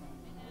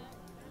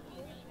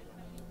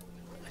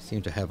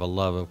have a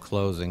love of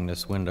closing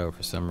this window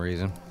for some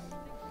reason.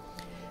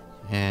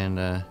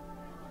 And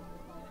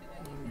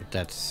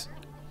that's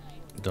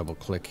double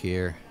click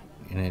here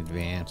in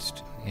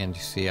advanced, and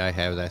you see I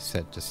have that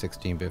set to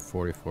 16-bit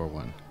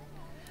 44.1.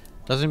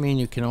 Doesn't mean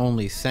you can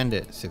only send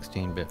it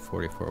 16-bit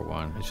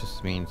 44.1. It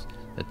just means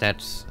that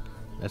that's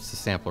the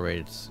sample rate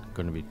it's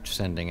going to be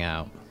sending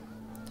out.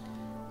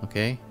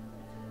 Okay.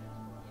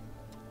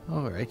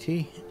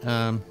 Alrighty.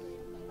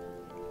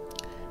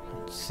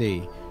 Let's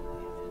see.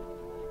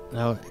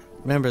 Now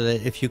remember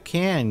that if you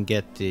can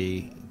get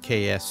the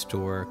KS to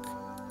work,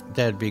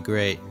 that'd be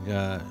great.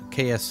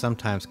 KS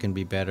sometimes can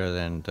be better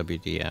than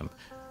WDM.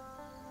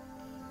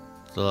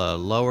 The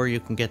lower you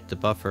can get the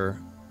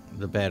buffer,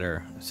 the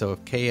better. So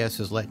if KS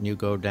is letting you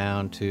go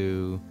down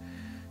to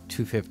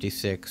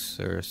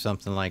 256 or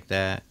something like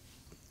that,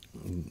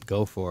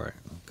 go for it.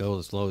 Go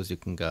as low as you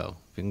can go.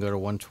 If you can go to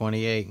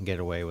 128 and get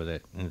away with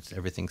it, and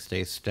everything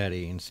stays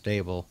steady and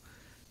stable,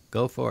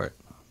 go for it.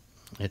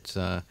 It's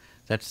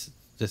that's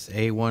this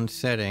A1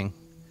 setting,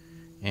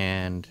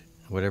 and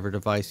whatever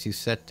device you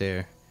set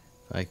there.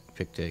 If I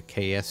picked a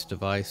KS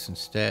device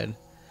instead,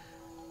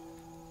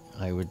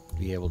 I would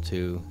be able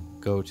to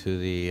go to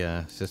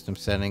the system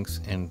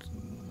settings and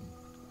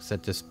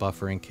set this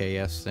buffering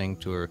KS thing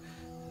to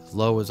as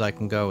low as I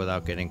can go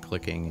without getting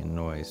clicking and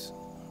noise.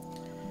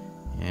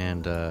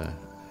 And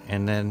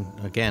then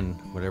again,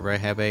 whatever I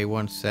have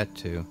A1 set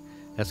to,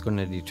 that's going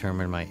to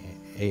determine my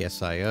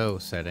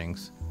ASIO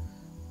settings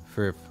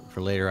for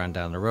later on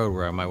down the road,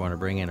 where I might want to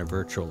bring in a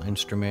virtual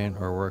instrument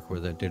or work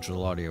with a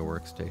digital audio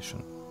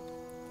workstation.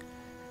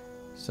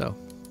 So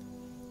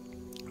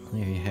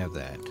there you have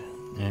that.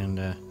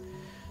 And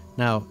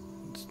now,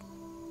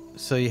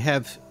 so you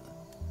have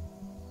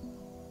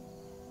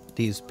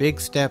these big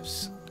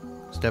steps: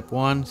 step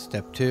 1,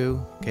 step 2.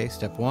 Okay,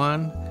 step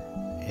 1,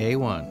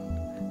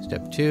 A1.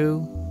 Step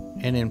 2,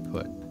 an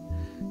input.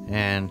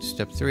 And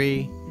step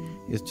 3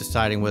 is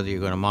deciding whether you're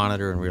going to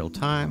monitor in real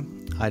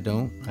time. I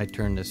don't. I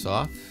turn this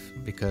off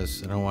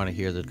because I don't want to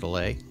hear the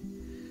delay.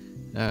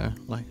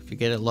 Like if you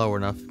get it low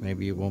enough,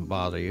 maybe it won't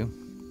bother you.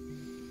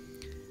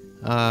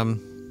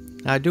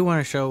 I do want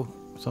to show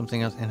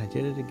something else, and I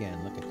did it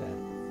again. Look at that.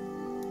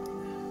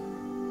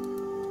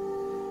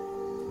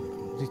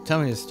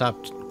 tell me to stop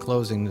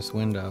closing this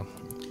window.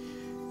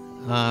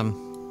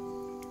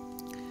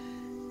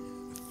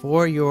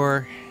 For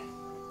your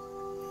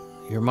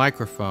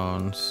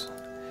microphones,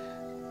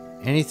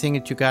 anything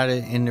that you got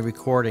in the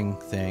recording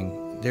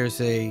thing, there's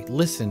a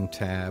listen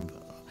tab.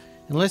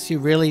 Unless you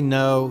really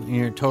know,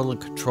 you're totally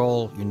in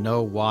control, you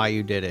know why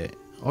you did it,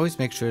 always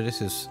make sure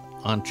this is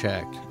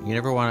unchecked. You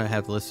never want to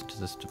have to listen to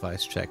this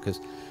device check, because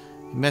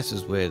it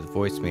messes with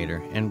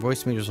Voicemeeter, and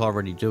Voicemeeter's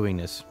already doing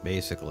this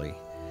basically.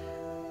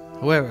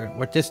 However,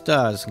 what this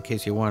does, in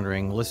case you're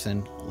wondering,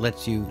 listen,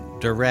 lets you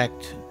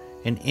direct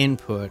an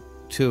input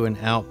to an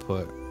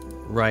output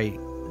right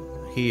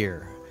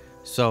here.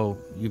 So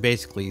you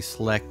basically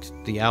select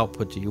the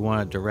output that you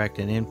want to direct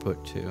an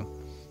input to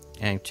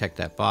and check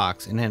that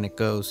box, and then it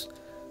goes,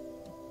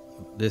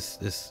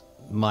 this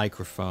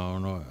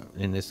microphone, or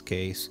in this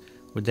case,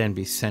 would then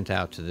be sent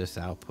out to this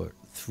output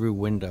through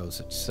Windows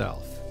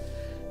itself.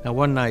 Now,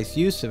 one nice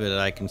use of it that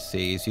I can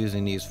see is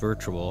using these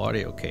virtual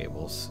audio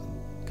cables,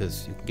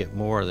 because you can get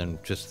more than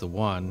just the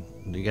one.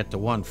 You get the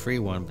one free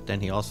one, but then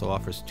he also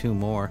offers 2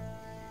 more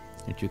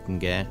that you can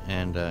get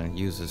and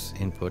uses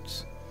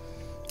inputs.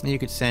 And you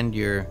could send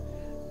your,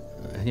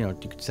 you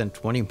could send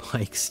 20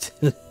 mics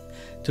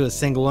to a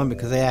single one,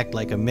 because they act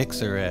like a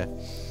mixer.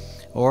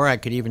 Or I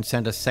could even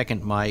send a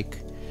second mic.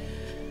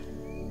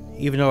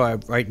 Even though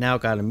I've right now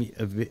got a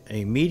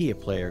media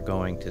player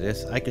going to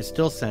this, I could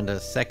still send a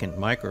second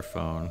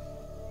microphone,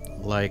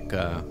 like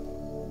the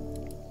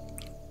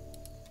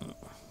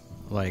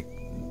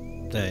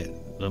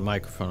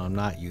microphone I'm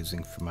not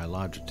using for my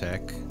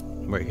Logitech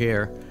right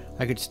here.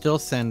 I could still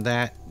send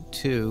that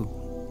to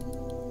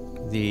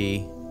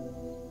the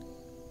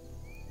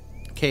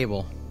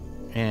cable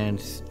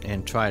and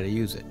try to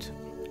use it.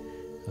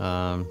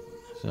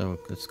 So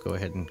let's go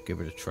ahead and give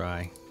it a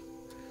try.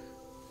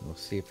 We'll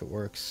see if it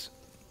works.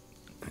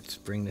 Let's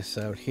bring this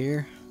out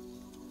here.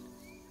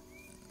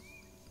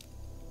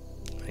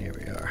 Here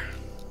we are.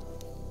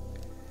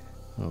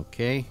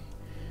 Okay.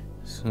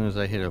 As soon as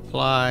I hit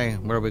apply,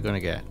 what are we going to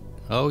get?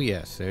 Oh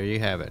yes, there you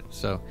have it.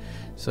 So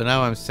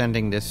now I'm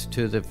sending this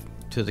to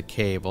the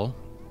cable.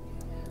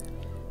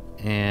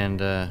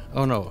 And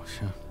oh no,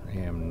 I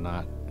am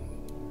not.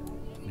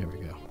 There we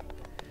go.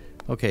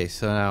 Okay,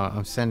 so now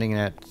I'm sending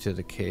that to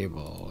the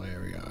cable.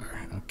 There we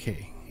are.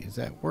 Okay, is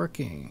that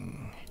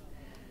working?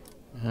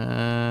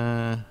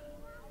 I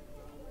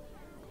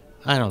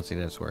don't think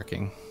that's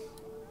working.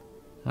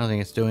 I don't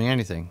think it's doing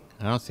anything.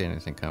 I don't see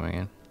anything coming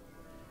in.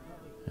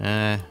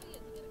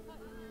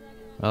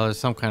 Well, there's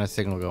some kind of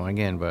signal going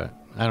in, but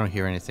I don't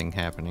hear anything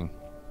happening.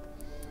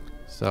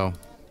 So,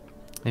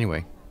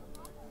 anyway.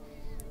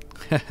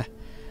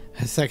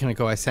 A second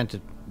ago I sent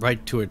it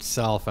right to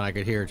itself and I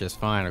could hear it just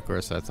fine, of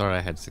course. I thought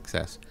I had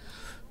success.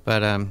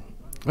 But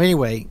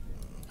anyway,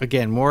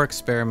 again, more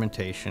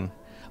experimentation.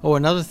 Oh,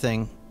 another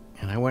thing,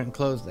 and I went and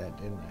closed that,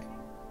 didn't I?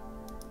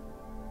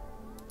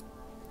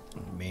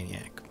 Oh,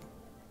 maniac.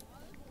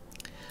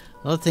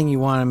 Another thing you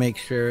want to make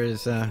sure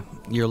is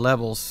your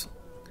levels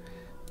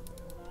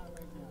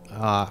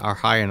are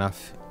high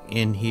enough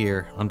in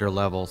here under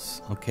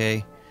levels.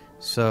 Okay,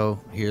 so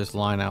here's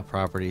line out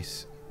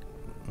properties.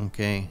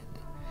 Okay,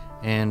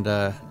 and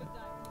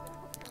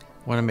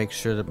want to make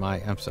sure that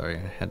I'm sorry,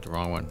 I had the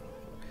wrong one.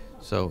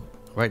 So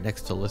right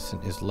next to listen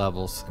is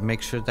levels. And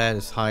make sure that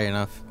is high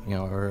enough,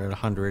 or at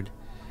 100,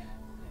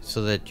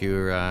 so that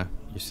you're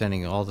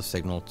sending all the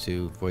signal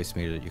to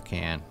Voicemeeter that you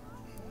can.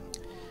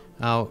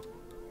 Now,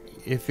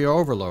 if you're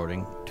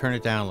overloading, turn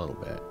it down a little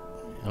bit.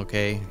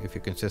 Okay, if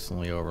you're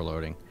consistently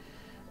overloading,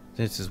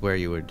 this is where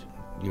you would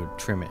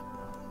trim it.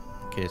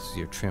 Okay, this is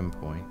your trim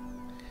point.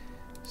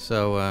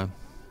 So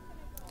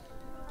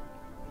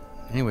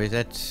anyway,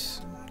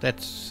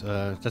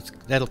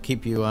 that'll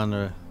keep you on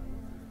the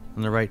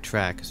right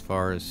track as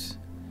far as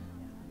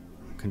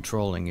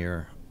controlling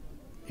your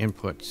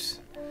inputs.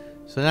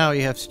 So now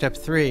you have step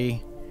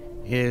 3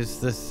 is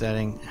the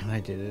setting, and I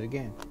did it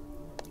again.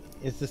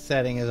 It's the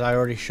setting, as I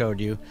already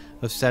showed you,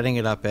 of setting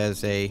it up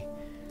as the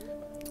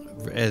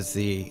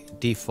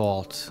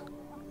default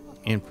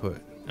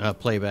input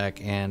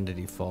playback and the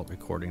default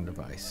recording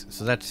device.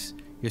 So that's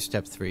your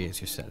step 3, is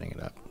you're setting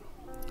it up.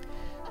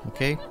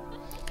 Okay,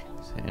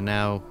 and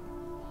now,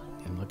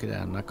 and look at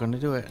that, I'm not going to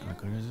do it. I'm not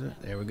going to do it.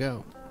 There we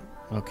go.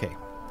 Okay,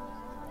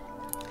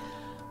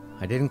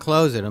 I didn't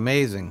close it.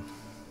 Amazing.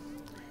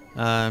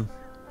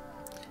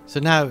 So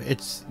now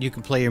you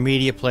can play your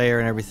media player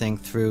and everything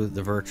through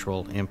the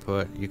virtual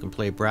input. You can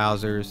play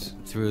browsers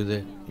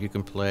through you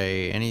can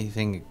play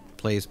anything that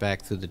plays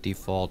back through the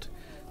default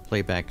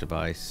playback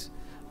device.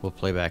 Will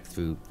play back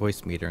through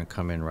Voicemeeter and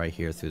come in right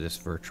here through this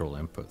virtual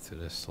input through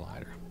this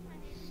slider.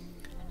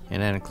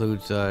 And that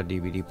includes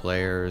DVD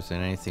players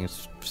and anything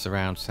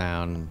surround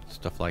sound and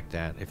stuff like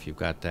that. If you've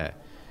got that,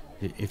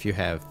 if you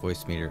have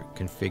Voicemeeter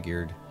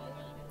configured,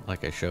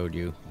 like I showed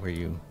you, where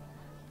you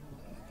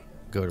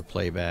go to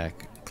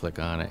playback, click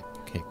on it,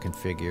 hit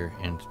configure,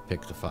 and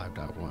pick the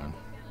 5.1.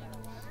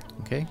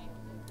 Okay.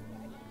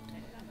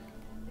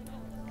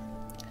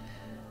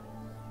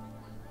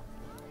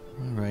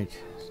 All right.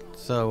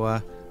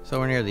 So So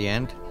we're near the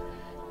end.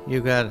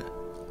 You got,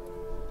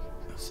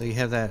 so you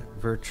have that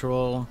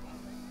virtual.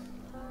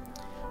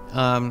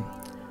 By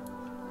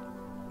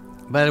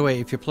the way,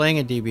 if you're playing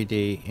a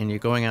DVD and you're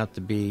going out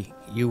to B,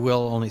 you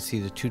will only see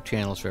the 2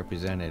 channels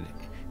represented.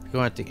 If you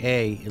go out to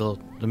A,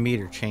 the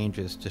meter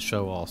changes to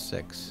show all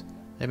 6.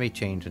 That may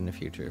change in the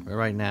future, but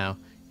right now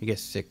you get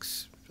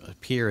 6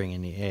 appearing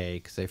in the A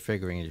because they're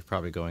figuring you're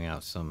probably going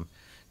out some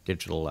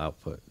digital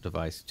output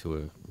device to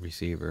a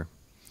receiver.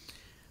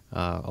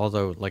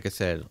 Although, like I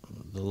said,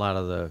 a lot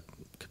of the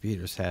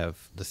computers have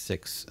the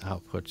 6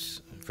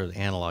 outputs for the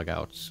analog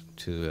outs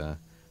to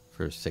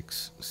for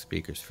 6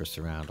 speakers for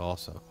surround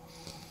also.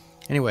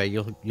 Anyway,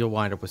 you'll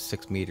wind up with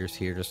 6 meters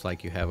here, just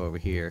like you have over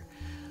here.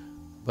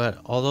 But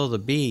although the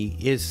B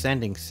is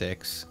sending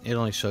 6, it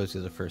only shows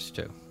you the first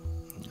 2.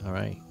 All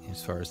right,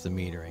 as far as the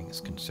metering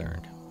is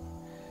concerned.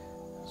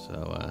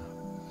 So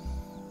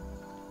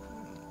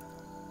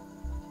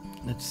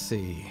let's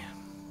see.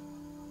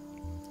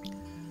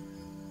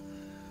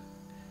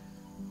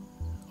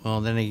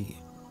 Well, then he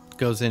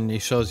goes in. He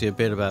shows you a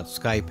bit about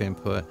Skype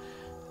input.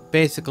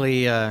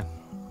 Basically, in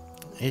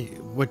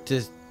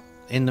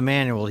the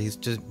manual, he's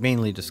just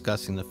mainly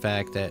discussing the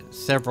fact that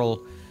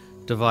several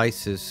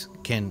devices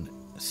can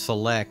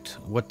select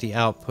what the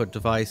output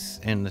device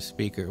and the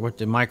speaker, what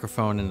the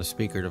microphone and the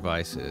speaker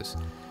device is.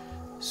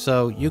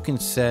 So you can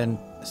set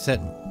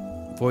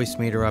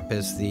Voicemeeter up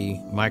as the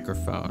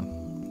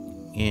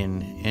microphone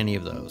in any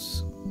of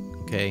those.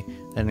 Okay,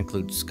 that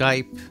includes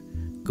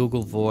Skype,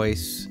 Google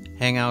Voice,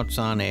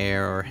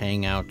 Hangout-On-Air or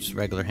Hangouts,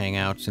 regular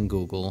Hangouts in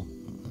Google,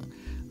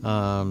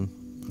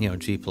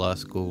 G+,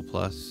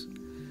 Google+.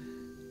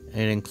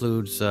 It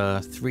includes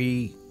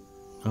 3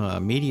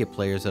 media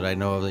players that I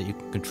know of that you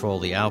can control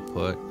the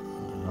output.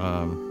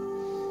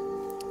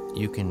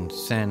 You can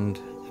send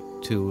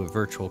to a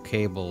virtual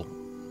cable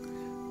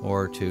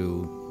or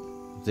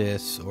to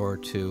this or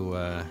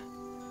to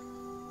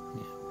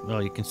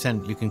well, you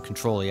can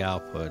control the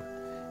output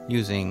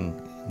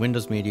using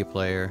Windows Media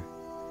Player,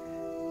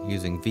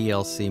 using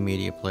VLC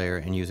Media Player,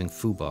 and using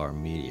FooBar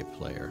Media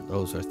Player.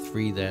 Those are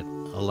 3 that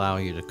allow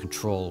you to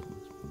control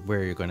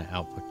where you're going to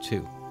output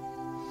to.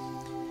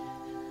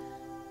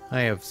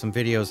 I have some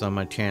videos on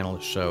my channel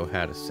that show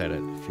how to set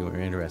it if you are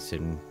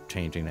interested in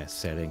changing that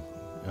setting.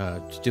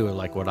 To do it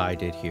like what I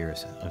did here,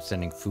 I'm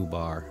sending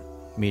FooBar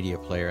Media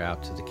Player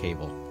out to the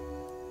cable.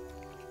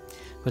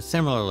 But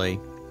similarly,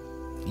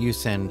 you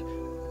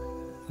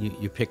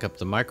pick up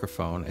the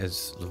microphone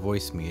as the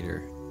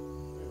Voicemeeter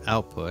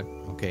output,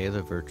 okay,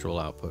 the virtual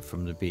output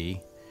from the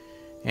B,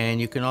 and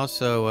you can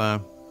also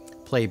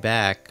play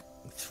back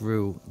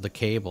through the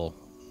cable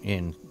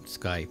in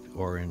Skype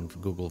or in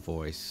Google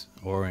Voice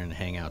or in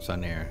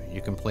Hangouts-On-Air.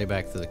 You can play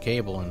back through the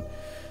cable, and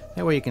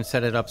that way you can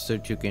set it up so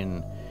that you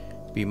can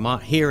be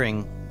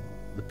hearing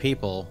the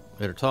people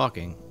that are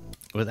talking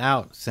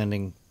without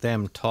sending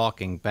them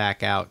talking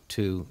back out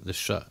to the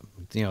show,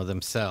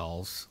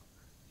 themselves.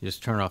 You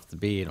just turn off the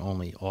B and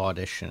only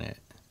audition it.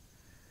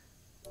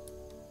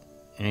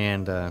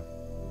 And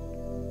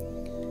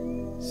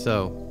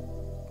so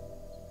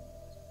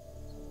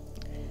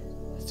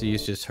you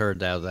just heard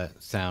that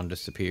sound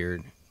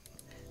disappeared,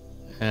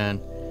 and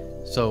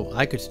so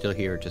I could still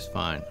hear it just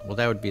fine. Well,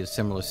 that would be a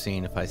similar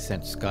scene if I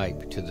sent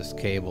Skype to this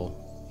cable.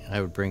 I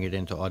would bring it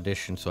into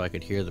Audition so I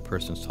could hear the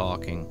person's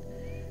talking,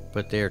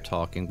 but their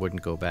talking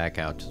wouldn't go back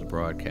out to the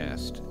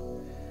broadcast.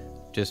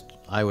 Just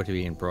I would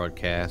be in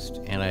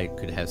broadcast, and I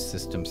could have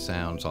system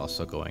sounds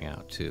also going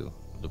out to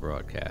the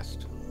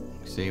broadcast.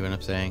 See what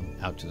I'm saying?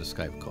 Out to the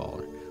Skype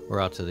caller, or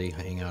out to the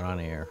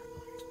Hangout-On-Air,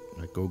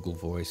 a Google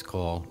Voice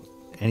call,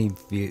 any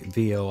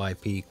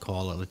VoIP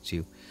call that lets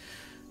you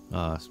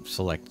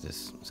select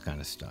this kind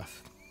of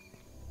stuff.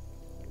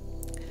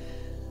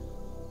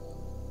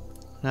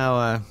 Now,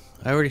 I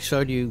already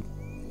showed you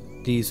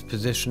these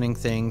positioning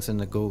things and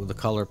the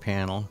color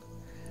panel,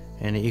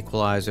 and the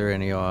equalizer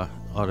and the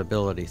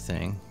audibility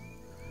thing.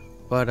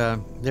 But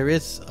there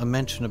is a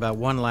mention about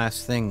one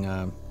last thing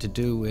to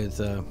do with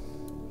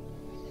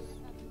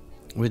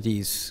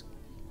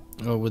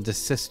this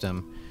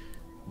system,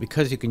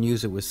 because you can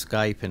use it with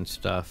Skype and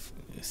stuff.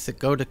 So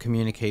go to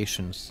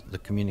Communications, the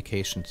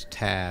Communications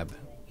tab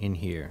in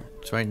here.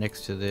 It's right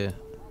next to the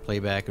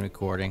playback and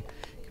recording.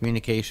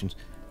 Communications.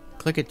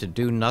 Click it to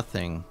do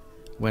nothing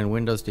when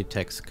Windows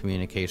detects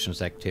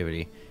communications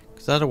activity.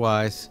 Because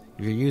otherwise,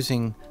 if you're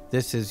using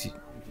this as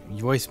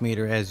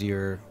Voicemeeter as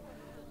your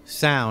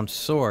sound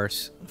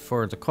source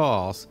for the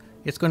calls,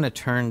 it's going to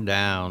turn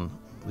down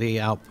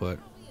the output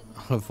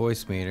of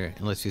Voicemeeter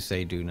unless you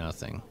say do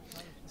nothing.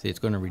 See, it's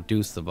going to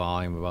reduce the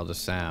volume of other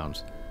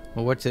sounds.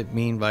 Well, what's it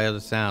mean by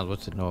other sounds?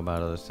 What's it know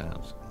about other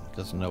sounds? It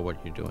doesn't know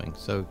what you're doing.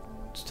 So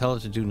just tell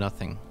it to do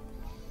nothing,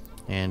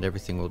 and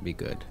everything will be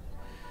good.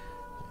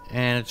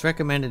 And it's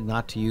recommended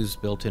not to use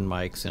built-in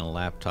mics in a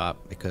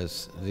laptop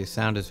because the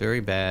sound is very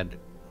bad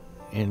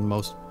in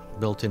most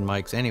built-in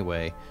mics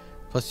anyway.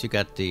 Plus you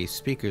got the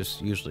speakers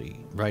usually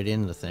right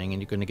in the thing,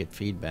 and you're going to get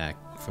feedback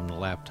from the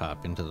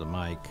laptop into the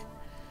mic.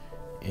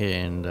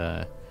 And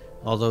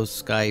although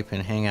Skype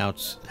and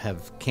Hangouts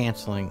have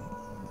canceling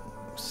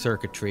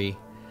circuitry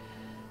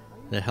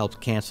that helps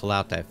cancel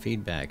out that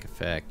feedback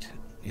effect,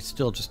 it's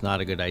still just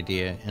not a good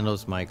idea, and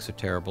those mics are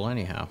terrible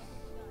anyhow.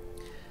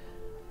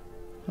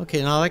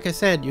 Okay, now like I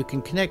said, you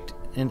can connect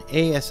an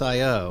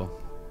ASIO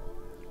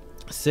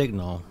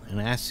signal, an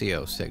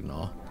ASIO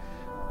signal,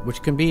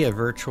 which can be a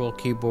virtual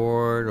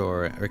keyboard,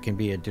 or it can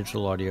be a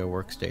digital audio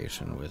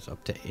workstation with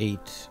up to 8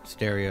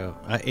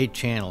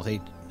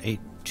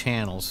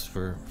 channels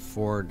for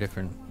four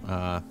different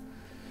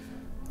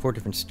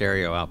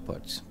stereo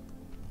outputs.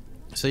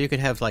 So you could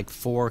have like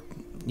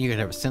you could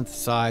have a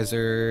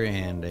synthesizer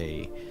and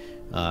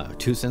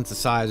two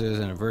synthesizers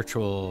and a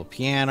virtual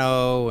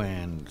piano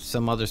and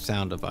some other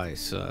sound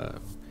device,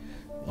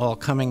 all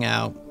coming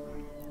out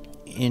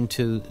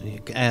through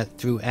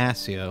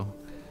ASIO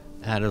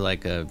out of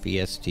like a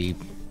VST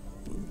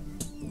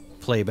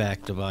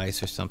playback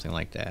device or something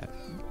like that,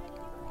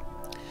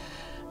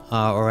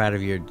 or out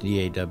of your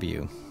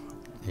DAW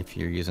if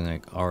you're using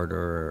like Ardor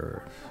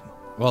or,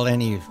 well,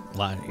 any of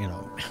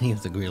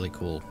the really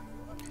cool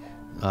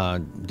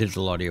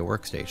digital audio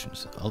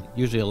workstations. I'll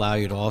usually allow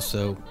you to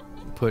also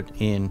put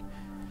in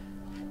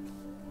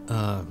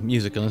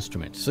musical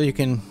instruments, so you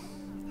can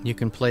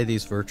play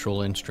these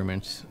virtual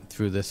instruments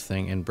through this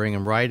thing and bring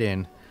them right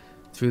in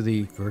through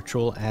the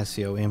virtual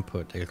ASIO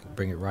input. They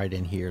bring it right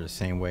in here the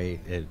same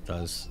way it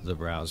does the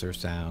browser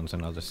sounds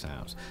and other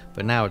sounds,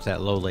 but now it's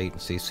that low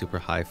latency, super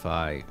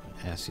hi-fi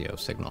ASIO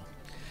signal.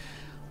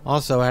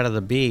 Also, out of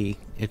the B,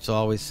 it's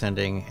always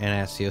sending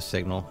an ASIO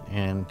signal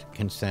and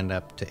can send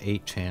up to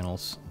 8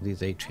 channels.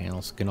 These 8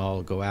 channels can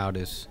all go out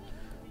as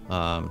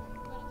an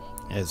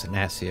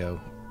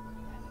ASIO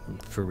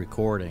for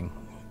recording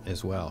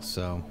as well.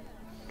 So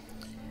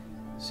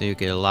you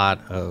get a lot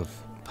of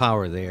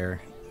power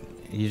there.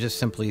 You just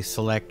simply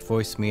select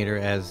Voicemeeter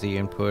as the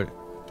input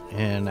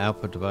and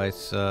output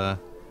device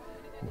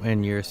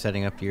when you're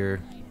setting up your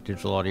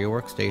digital audio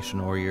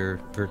workstation or your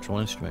virtual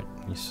instrument.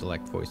 You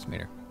select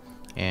Voicemeeter,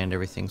 and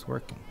everything's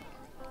working.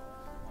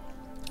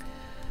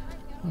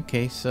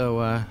 Okay,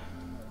 so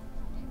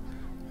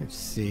let's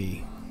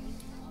see.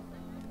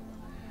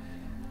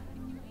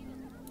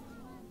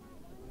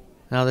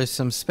 Now there's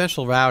some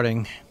special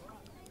routing.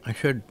 I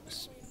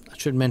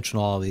should mention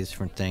all of these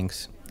different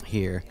things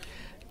here.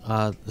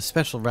 The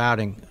special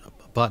routing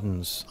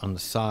buttons on the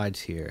sides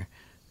here,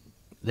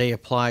 they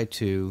apply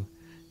to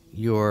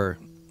your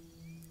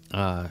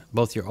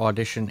both your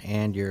audition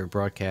and your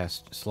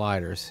broadcast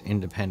sliders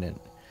independent.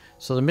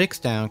 So the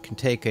mixdown can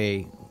take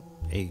a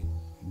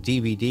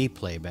DVD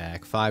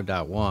playback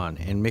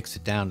 5.1 and mix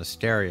it down to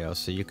stereo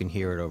so you can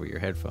hear it over your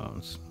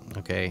headphones,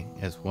 okay,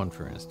 as one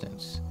for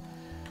instance.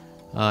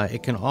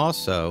 It can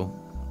also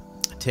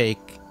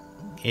take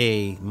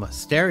a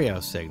stereo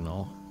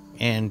signal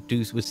and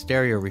do with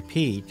stereo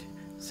repeat,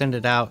 send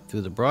it out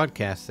through the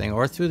broadcast thing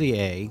or through the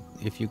A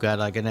if you've got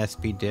like an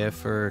SP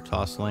diff or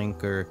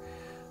Toslink or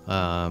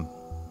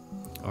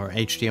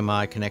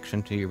HDMI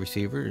connection to your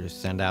receiver to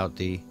send out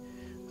the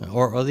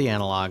or the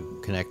analog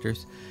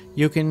connectors.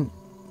 You can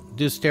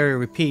do stereo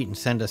repeat and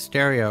send a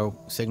stereo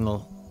signal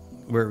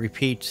where it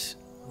repeats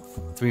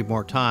 3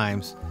 more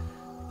times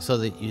so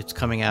that it's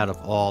coming out of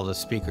all the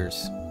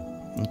speakers,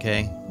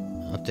 okay,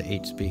 up to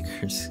 8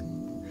 speakers.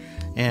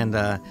 And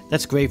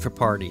that's great for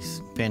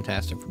parties,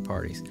 fantastic for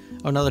parties.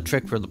 Another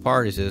trick for the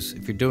parties is,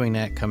 if you're doing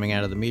that coming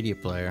out of the media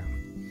player,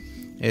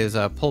 is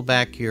pull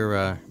back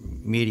your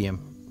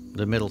medium,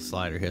 the middle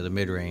slider here, the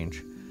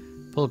mid-range.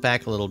 Pull it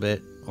back a little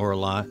bit, or a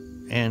lot,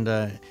 and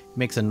it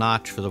makes a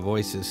notch for the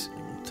voices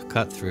to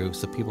cut through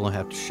so people don't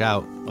have to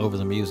shout over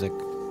the music,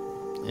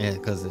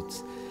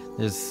 because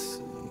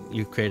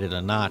you've created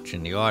a notch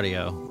in the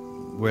audio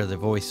where the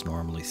voice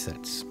normally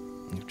sits,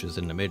 which is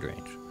in the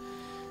mid-range.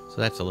 So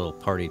that's a little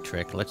party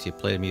trick. It lets you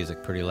play the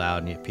music pretty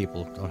loud and yet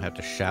people don't have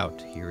to shout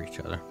to hear each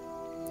other.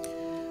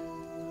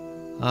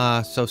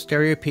 So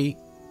stereo repeat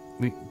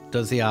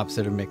does the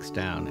opposite of mix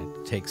down.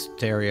 It takes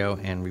stereo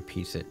and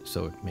repeats it,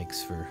 so it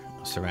makes for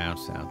a surround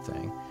sound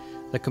thing.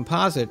 The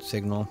composite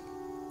signal,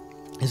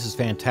 this is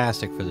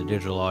fantastic for the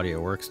digital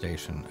audio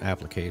workstation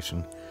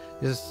application.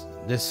 This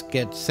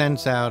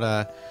sends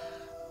out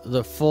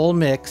the full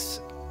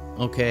mix,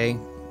 okay,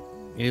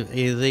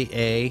 either the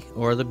A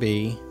or the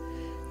B.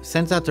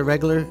 Sends out the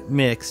regular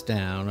mix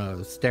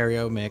down,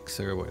 stereo mix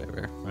or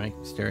whatever, right?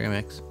 Stereo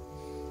mix.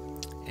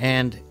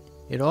 And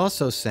it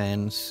also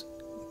sends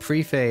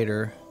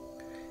pre-fader.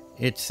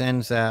 It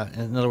sends out,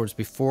 in other words,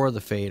 before the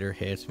fader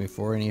hits,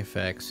 before any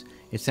effects,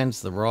 it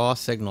sends the raw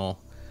signal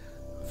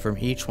from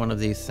each one of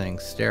these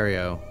things,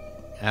 stereo,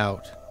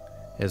 out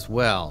as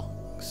well.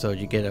 So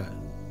you get a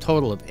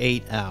total of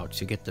 8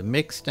 outs. You get the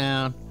mix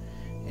down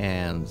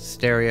and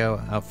stereo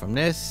out from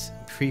this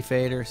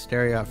pre-fader,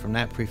 stereo out from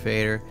that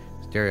pre-fader,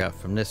 stereo out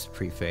from this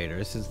pre-fader.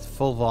 This is the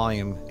full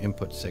volume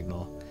input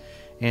signal,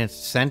 and it's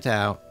sent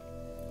out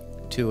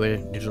to a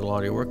digital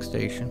audio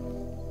workstation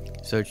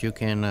so that you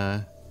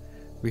can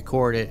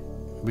record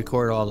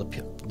all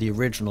the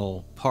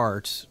original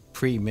parts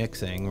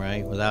pre-mixing,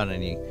 right, without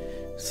any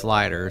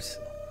sliders,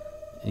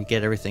 You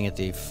get everything at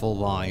the full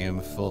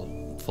volume,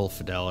 full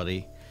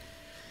fidelity.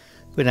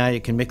 But now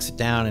you can mix it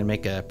down and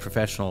make a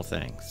professional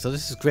thing. So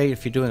this is great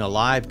if you're doing a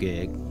live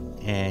gig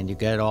and you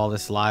get all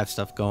this live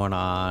stuff going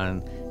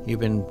on.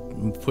 You've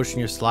been pushing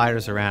your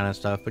sliders around and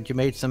stuff, but you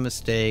made some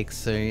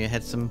mistakes, or you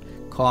had some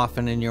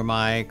coughing in your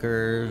mic,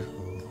 or,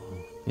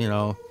 you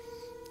know,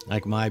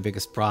 like my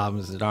biggest problem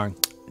is the darn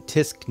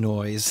tisk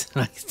noise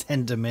I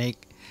tend to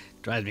make.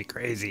 Drives me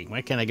crazy.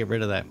 Why can't I get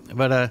rid of that?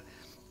 But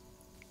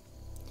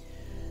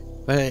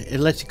it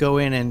lets you go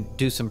in and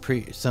do some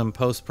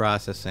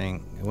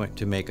post-processing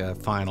to make a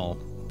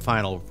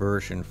final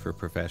version for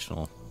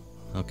professional,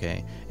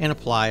 okay, and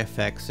apply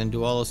effects and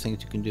do all those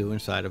things you can do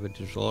inside of a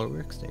digital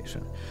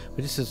workstation.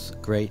 But this is a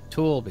great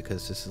tool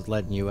because this is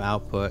letting you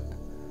output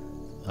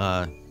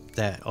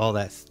all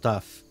that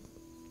stuff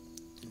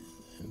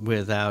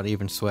without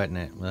even sweating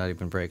it, without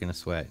even breaking a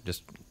sweat.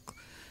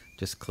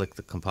 Just click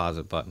the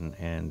composite button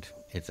and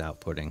it's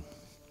outputting.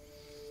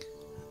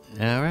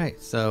 All right,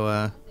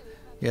 so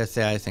yes,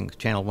 I think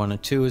channel 1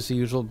 and 2 is the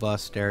usual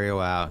bus stereo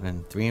out,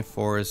 and 3 and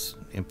 4 is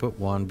input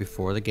 1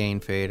 before the gain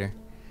fader,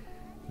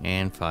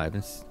 and 5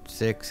 and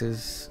 6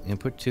 is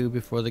input 2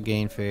 before the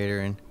gain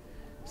fader, and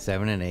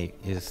 7 and 8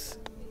 is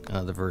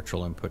the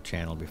virtual input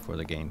channel before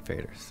the gain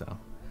fader. So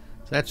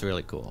that's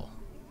really cool.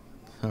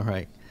 All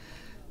right,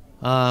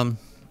 and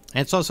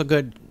it's also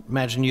good.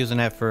 Imagine using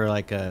that for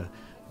like a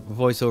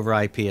voice over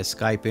IP, a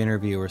Skype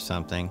interview or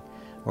something,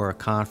 or a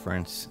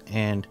conference,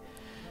 and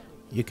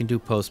you can do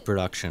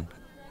post-production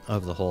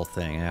of the whole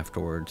thing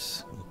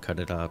afterwards, cut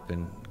it up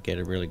and get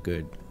a really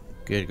good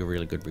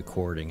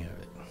recording of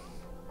it.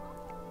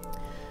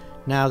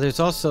 Now there's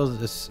also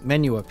this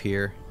menu up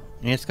here,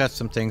 and it's got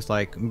some things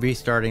like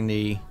restarting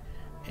the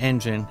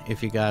engine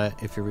if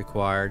you're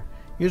required.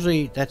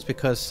 Usually that's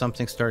because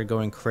something started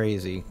going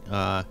crazy.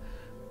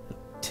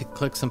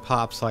 Clicks and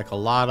pops, like a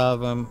lot of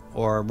them,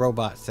 or a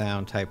robot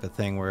sound type of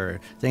thing where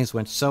things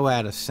went so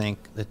out of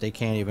sync that they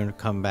can't even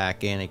come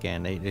back in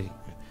again.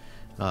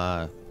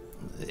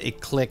 It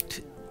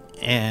clicked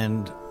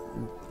and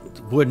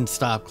wouldn't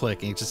stop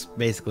clicking. It just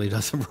basically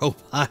does a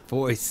robot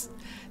voice.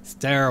 It's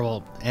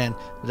terrible, and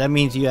that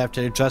means you have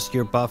to adjust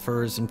your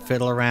buffers and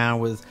fiddle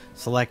around with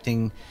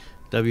selecting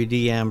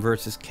WDM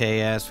versus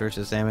KS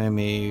versus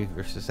MME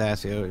versus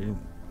ASIO.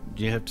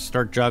 You have to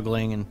start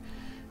juggling and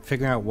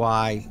figuring out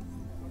why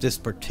this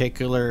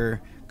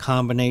particular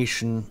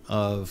combination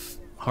of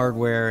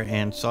hardware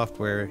and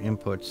software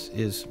inputs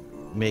is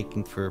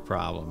making for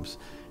problems.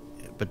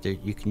 But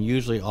you can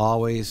usually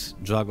always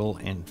juggle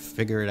and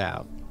figure it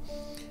out.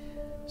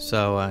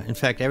 So in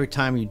fact, every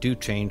time you do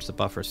change the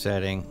buffer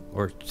setting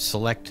or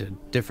select a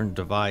different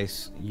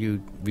device,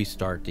 you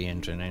restart the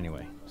engine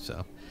anyway.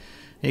 So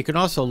you can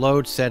also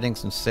load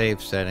settings and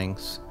save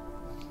settings.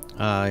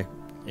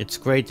 It's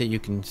great that you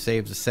can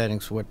save the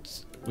settings.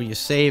 What you're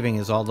saving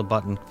is all the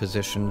button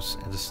positions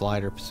and the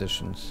slider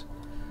positions,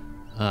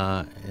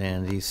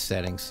 and these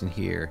settings in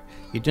here.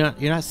 You're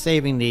not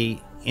saving the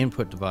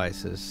input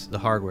devices, the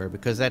hardware,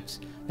 because that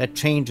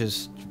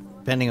changes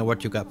depending on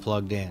what you've got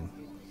plugged in.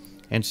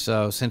 And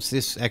so since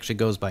this actually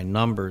goes by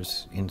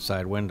numbers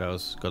inside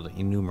Windows, go to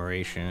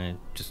enumeration, and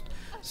it just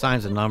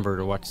assigns a number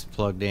to what's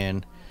plugged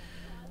in.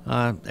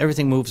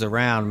 Everything moves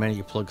around the minute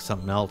you plug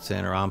something else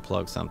in or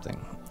unplug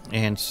something.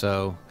 And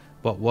so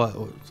what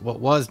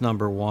was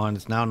number 1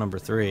 is now number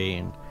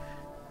 3,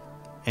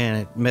 and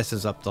it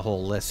messes up the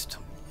whole list.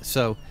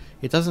 So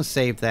it doesn't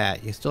save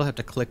that. You still have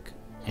to click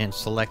and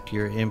select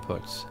your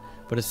inputs,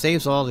 but it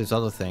saves all these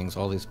other things,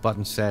 all these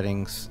button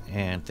settings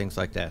and things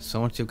like that. So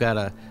once you've got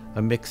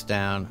a mix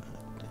down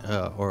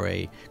or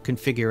a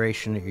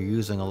configuration that you're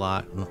using a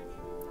lot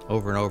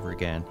over and over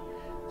again,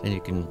 then you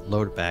can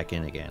load it back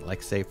in again.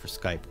 Like say for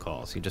Skype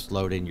calls, you just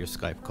load in your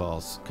Skype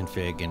calls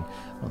config,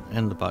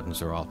 and the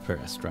buttons are all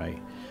pressed,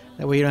 right?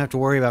 That way you don't have to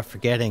worry about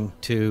forgetting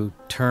to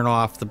turn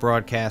off the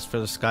broadcast for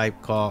the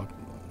Skype call,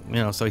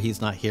 so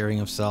he's not hearing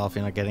himself,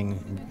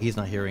 he's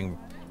not hearing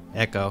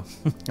echo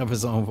of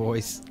his own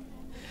voice.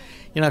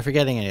 You're not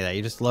forgetting any of that.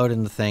 You just load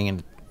in the thing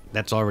and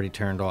that's already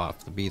turned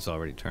off. The B's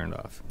already turned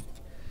off.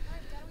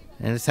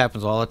 And this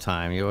happens all the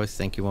time. You always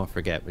think you won't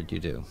forget, but you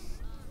do.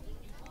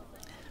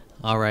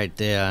 Alright,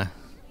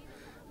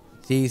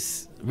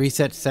 these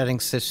reset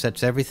settings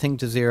sets everything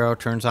to 0,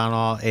 turns on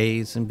all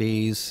A's and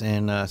B's,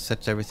 and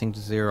sets everything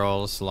to 0,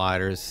 all the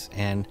sliders,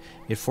 and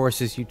it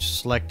forces you to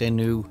select a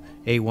new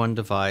A1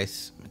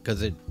 device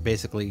because it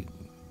basically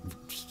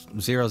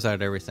zeroes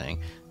out everything.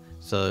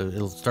 So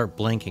it'll start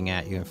blinking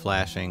at you and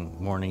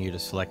flashing, warning you to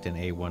select an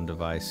A1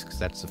 device, because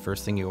that's the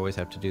first thing you always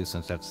have to do,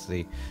 since that's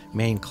the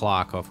main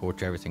clock off of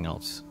which everything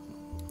else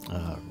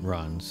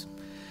runs.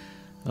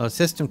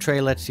 System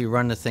tray lets you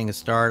run the thing as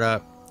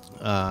startup,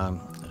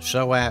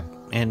 show app,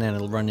 and then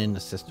it'll run in the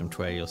system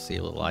tray. You'll see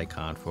a little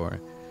icon for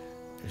it.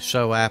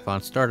 Show app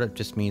on startup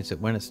just means that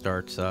when it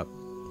starts up,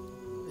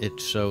 it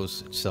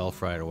shows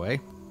itself right away,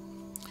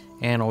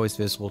 and always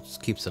visible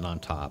just keeps it on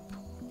top.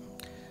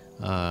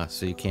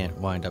 So you can't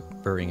wind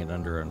up burying it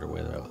under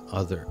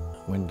other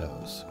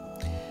windows.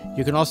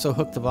 You can also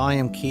hook the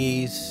volume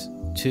keys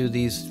to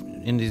these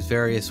in these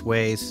various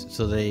ways,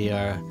 so they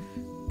are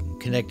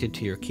connected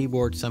to your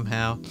keyboard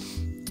somehow.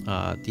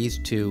 These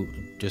two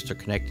just are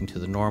connecting to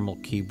the normal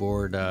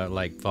keyboard,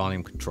 like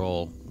volume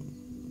control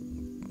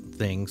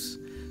things,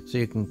 so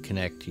you can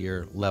connect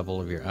your level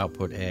of your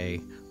output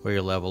A or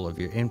your level of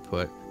your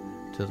input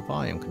to the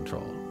volume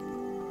control.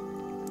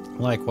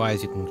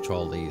 Likewise, you can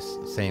control these,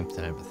 same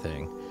type of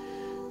thing.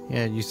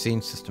 Yeah, you've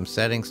seen system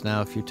settings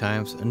now a few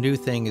times. A new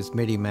thing is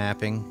MIDI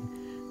mapping,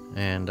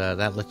 and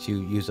that lets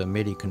you use a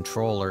MIDI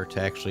controller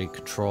to actually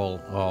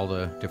control all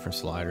the different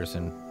sliders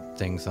and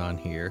things on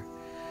here.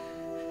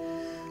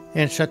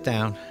 And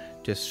shutdown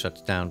just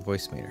shuts down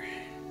Voicemeeter.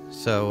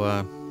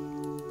 So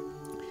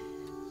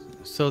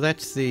so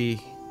that's the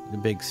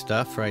big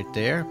stuff right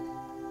there.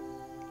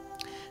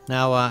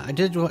 Now I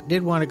did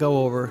want to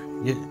go over.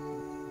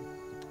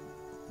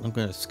 I'm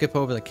going to skip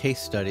over the case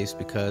studies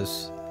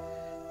because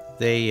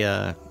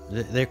they're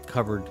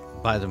covered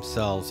by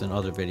themselves in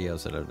other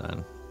videos that I've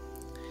done.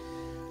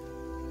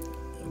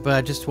 But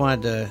I just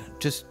wanted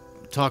to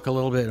talk a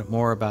little bit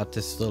more about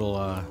this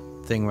little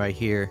thing right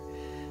here.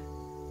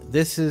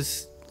 This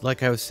is,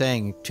 like I was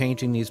saying,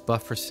 changing these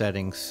buffer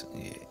settings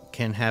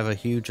can have a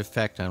huge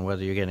effect on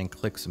whether you're getting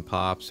clicks and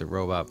pops or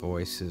robot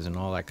voices and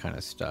all that kind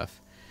of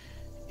stuff.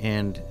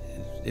 And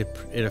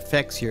it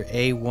affects your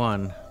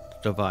A1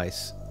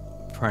 device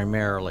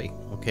primarily,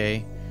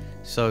 okay?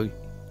 So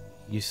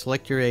you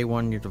select your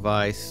A1 your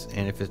device,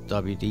 and if it's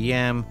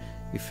WDM,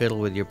 you fiddle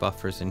with your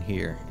buffers in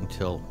here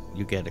until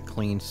you get a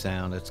clean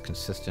sound that's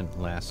consistent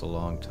and lasts a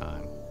long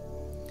time.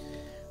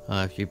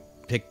 If you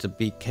pick the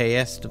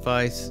BKS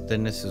device,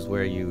 then this is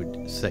where you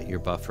would set your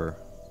buffer.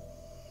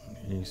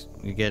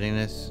 You getting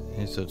this?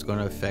 And so it's going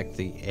to affect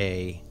the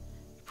A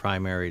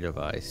primary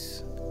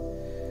device.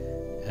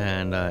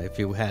 And if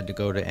you had to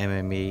go to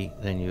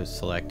MME, then you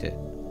select it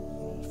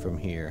from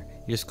here.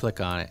 You just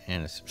click on it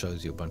and it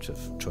shows you a bunch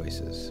of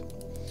choices.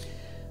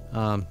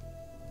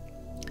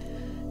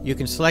 You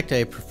can select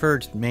a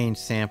preferred main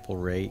sample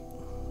rate,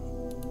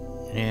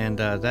 and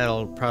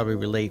that'll probably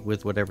relate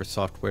with whatever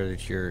software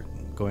that you're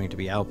going to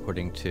be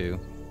outputting to.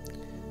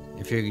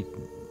 If you're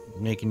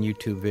making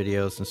YouTube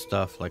videos and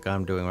stuff like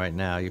I'm doing right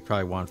now, you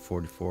probably want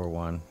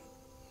 44.1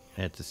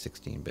 at the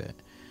 16-bit.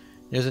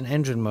 There's an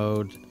engine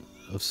mode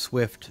of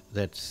Swift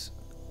that's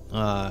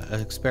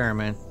an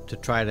experiment to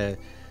try to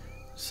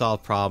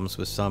solve problems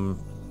with some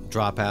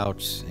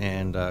dropouts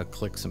and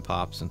clicks and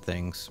pops and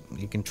things.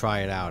 You can try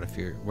it out if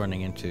you're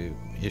running into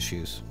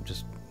issues.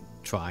 Just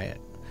try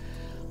it.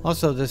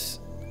 Also, this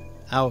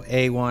out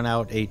A1,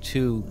 out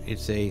A2,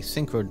 it's a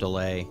synchro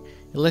delay.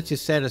 It lets you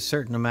set a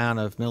certain amount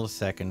of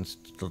milliseconds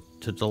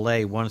to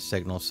delay one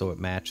signal so it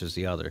matches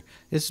the other.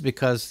 This is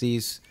because the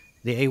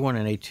A1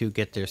 and A2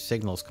 get their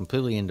signals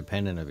completely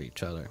independent of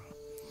each other.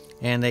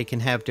 And they can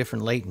have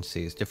different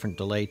latencies, different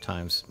delay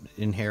times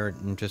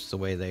inherent in just the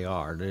way they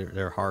are.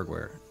 They're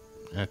hardware.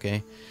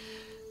 Okay?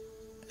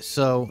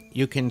 So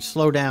you can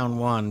slow down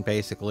one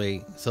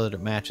basically so that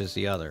it matches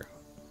the other.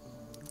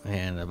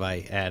 And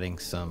by adding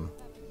some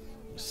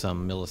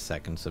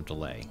milliseconds of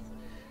delay.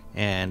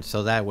 And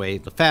so that way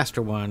the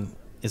faster one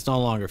is no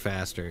longer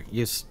faster.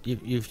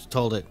 You've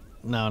told it,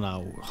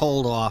 no,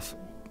 hold off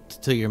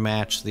till you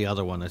match the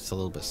other one that's a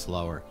little bit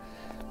slower.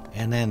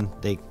 And then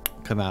they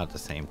come out at the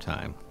same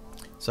time.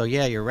 So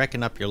yeah, you're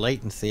wrecking up your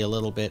latency a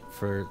little bit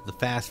for the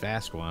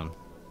fast one.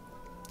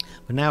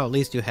 But now at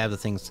least you have the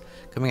things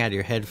coming out of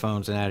your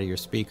headphones and out of your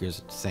speakers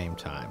at the same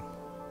time.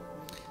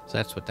 So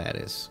that's what that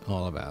is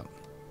all about.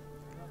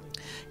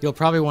 You'll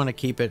probably want to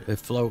keep it a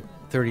float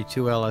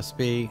 32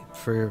 LSB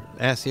for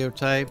ASIO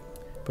type,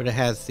 but it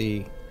has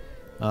the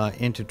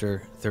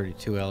integer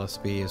 32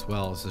 LSB as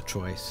well as a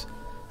choice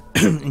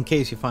in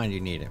case you find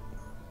you need it.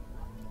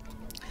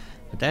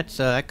 But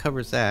that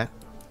covers that.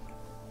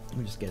 Let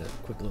me just get a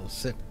quick little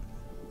sip.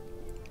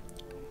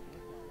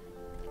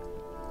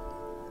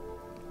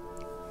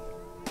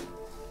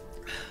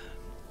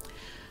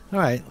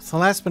 Alright, so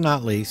last but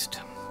not least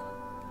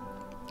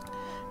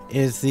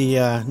is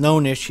the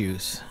known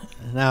issues.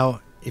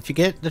 Now, if you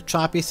get the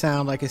choppy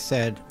sound, like I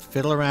said,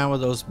 fiddle around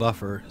with those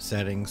buffer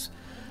settings.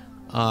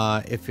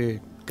 If you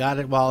got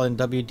it while in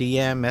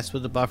WDM, mess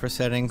with the buffer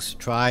settings,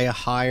 try a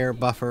higher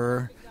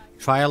buffer.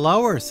 Try a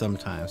lower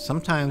sometimes.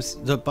 Sometimes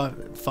the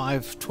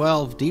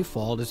 512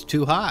 default is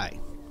too high.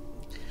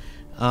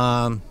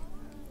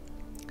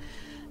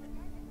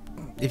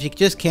 If you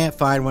just can't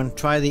find one,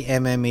 try the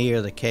MME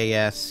or the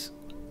KS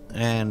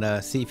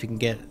and see if you can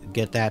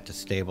get that to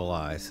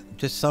stabilize.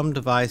 Just some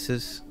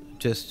devices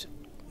just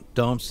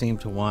don't seem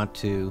to want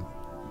to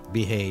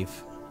behave.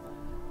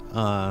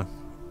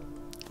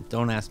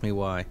 Don't ask me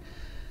why.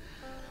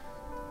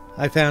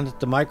 I found that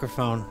the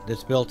microphone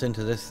that's built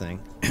into this thing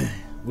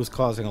was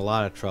causing a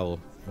lot of trouble.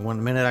 And the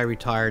minute I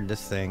retired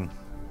this thing,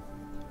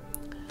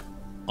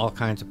 all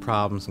kinds of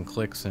problems and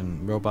clicks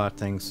and robot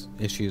things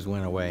issues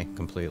went away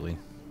completely.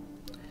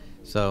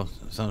 So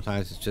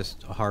sometimes it's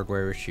just a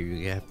hardware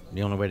issue.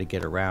 The only way to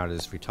get around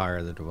is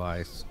retire the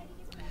device.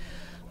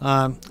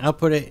 I'll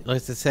put it, like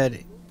I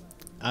said,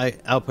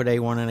 output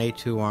A1 and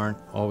A2 aren't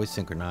always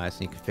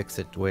synchronized, and you can fix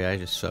it the way I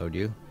just showed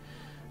you.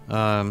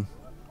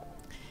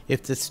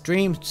 If the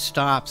stream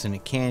stops and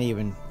it can't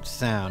even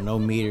sound, no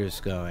meters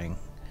going,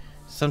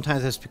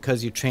 sometimes that's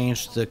because you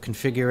changed the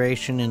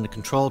configuration in the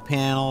control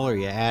panel, or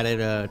you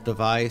added a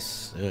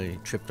device, you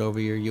tripped over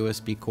your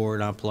USB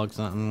cord, unplugged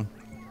something.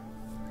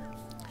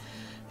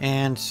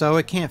 And so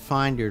it can't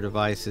find your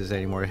devices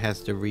anymore, it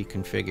has to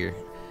reconfigure.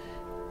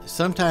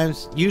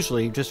 Sometimes,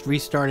 usually, just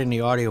restarting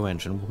the audio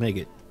engine will make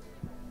it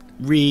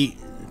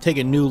take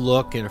a new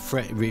look and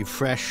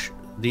refresh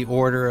the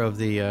order of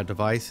the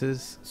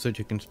devices so that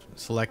you can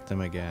select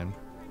them again.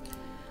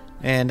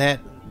 And that,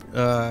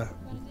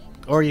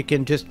 or you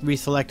can just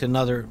reselect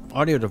another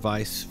audio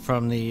device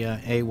from the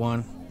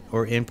A1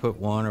 or input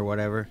 1 or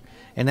whatever,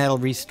 and that'll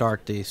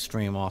restart the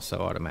stream also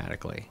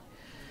automatically.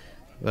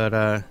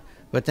 But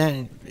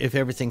then if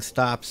everything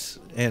stops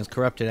and is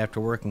corrupted after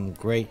working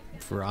great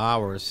for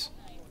hours,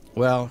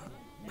 well,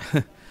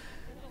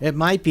 it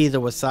might be the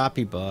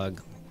Wasapi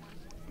bug.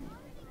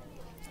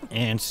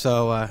 And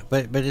so,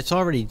 but it's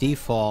already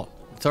default.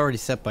 It's already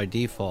set by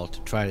default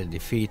to try to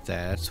defeat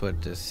that. That's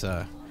what this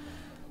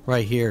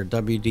right here,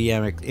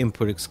 WDM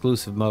input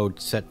exclusive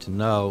mode set to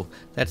no.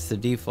 That's the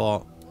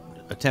default,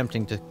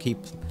 attempting to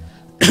keep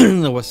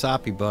the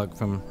Wasapi bug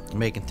from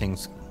making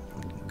things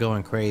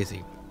going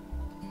crazy.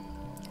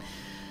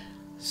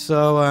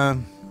 So,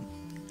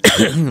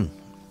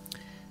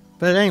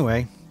 but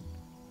anyway,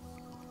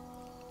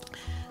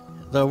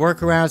 the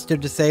workaround is to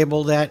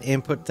disable that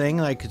input thing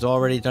like it's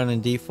already done in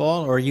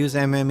default, or use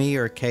MME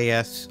or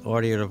KS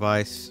audio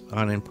device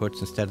on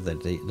inputs instead of the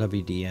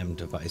WDM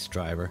device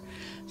driver.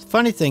 The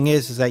funny thing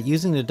is that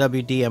using the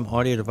WDM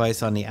audio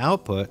device on the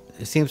output,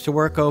 it seems to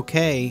work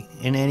okay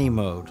in any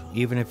mode,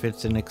 even if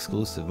it's an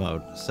exclusive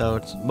mode. So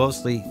it's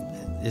mostly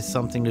is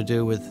something to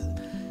do with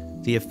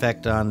the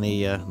effect on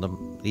the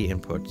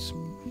inputs.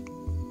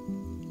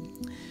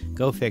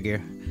 Go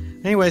figure.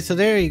 Anyway, so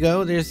there you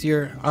go. There's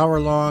your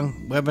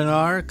hour-long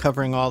webinar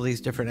covering all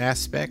these different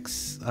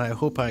aspects. I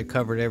hope I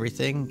covered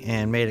everything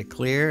and made it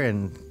clear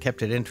and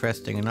kept it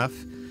interesting enough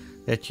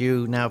that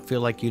you now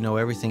feel like you know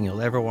everything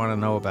you'll ever want to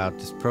know about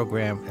this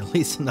program, at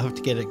least enough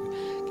to get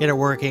it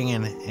working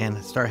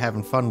and start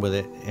having fun with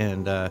it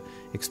and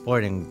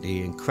exploiting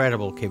the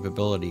incredible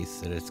capabilities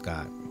that it's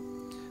got.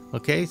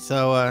 Okay,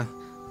 so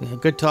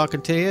good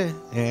talking to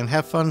you, and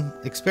have fun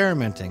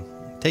experimenting.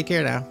 Take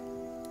care now.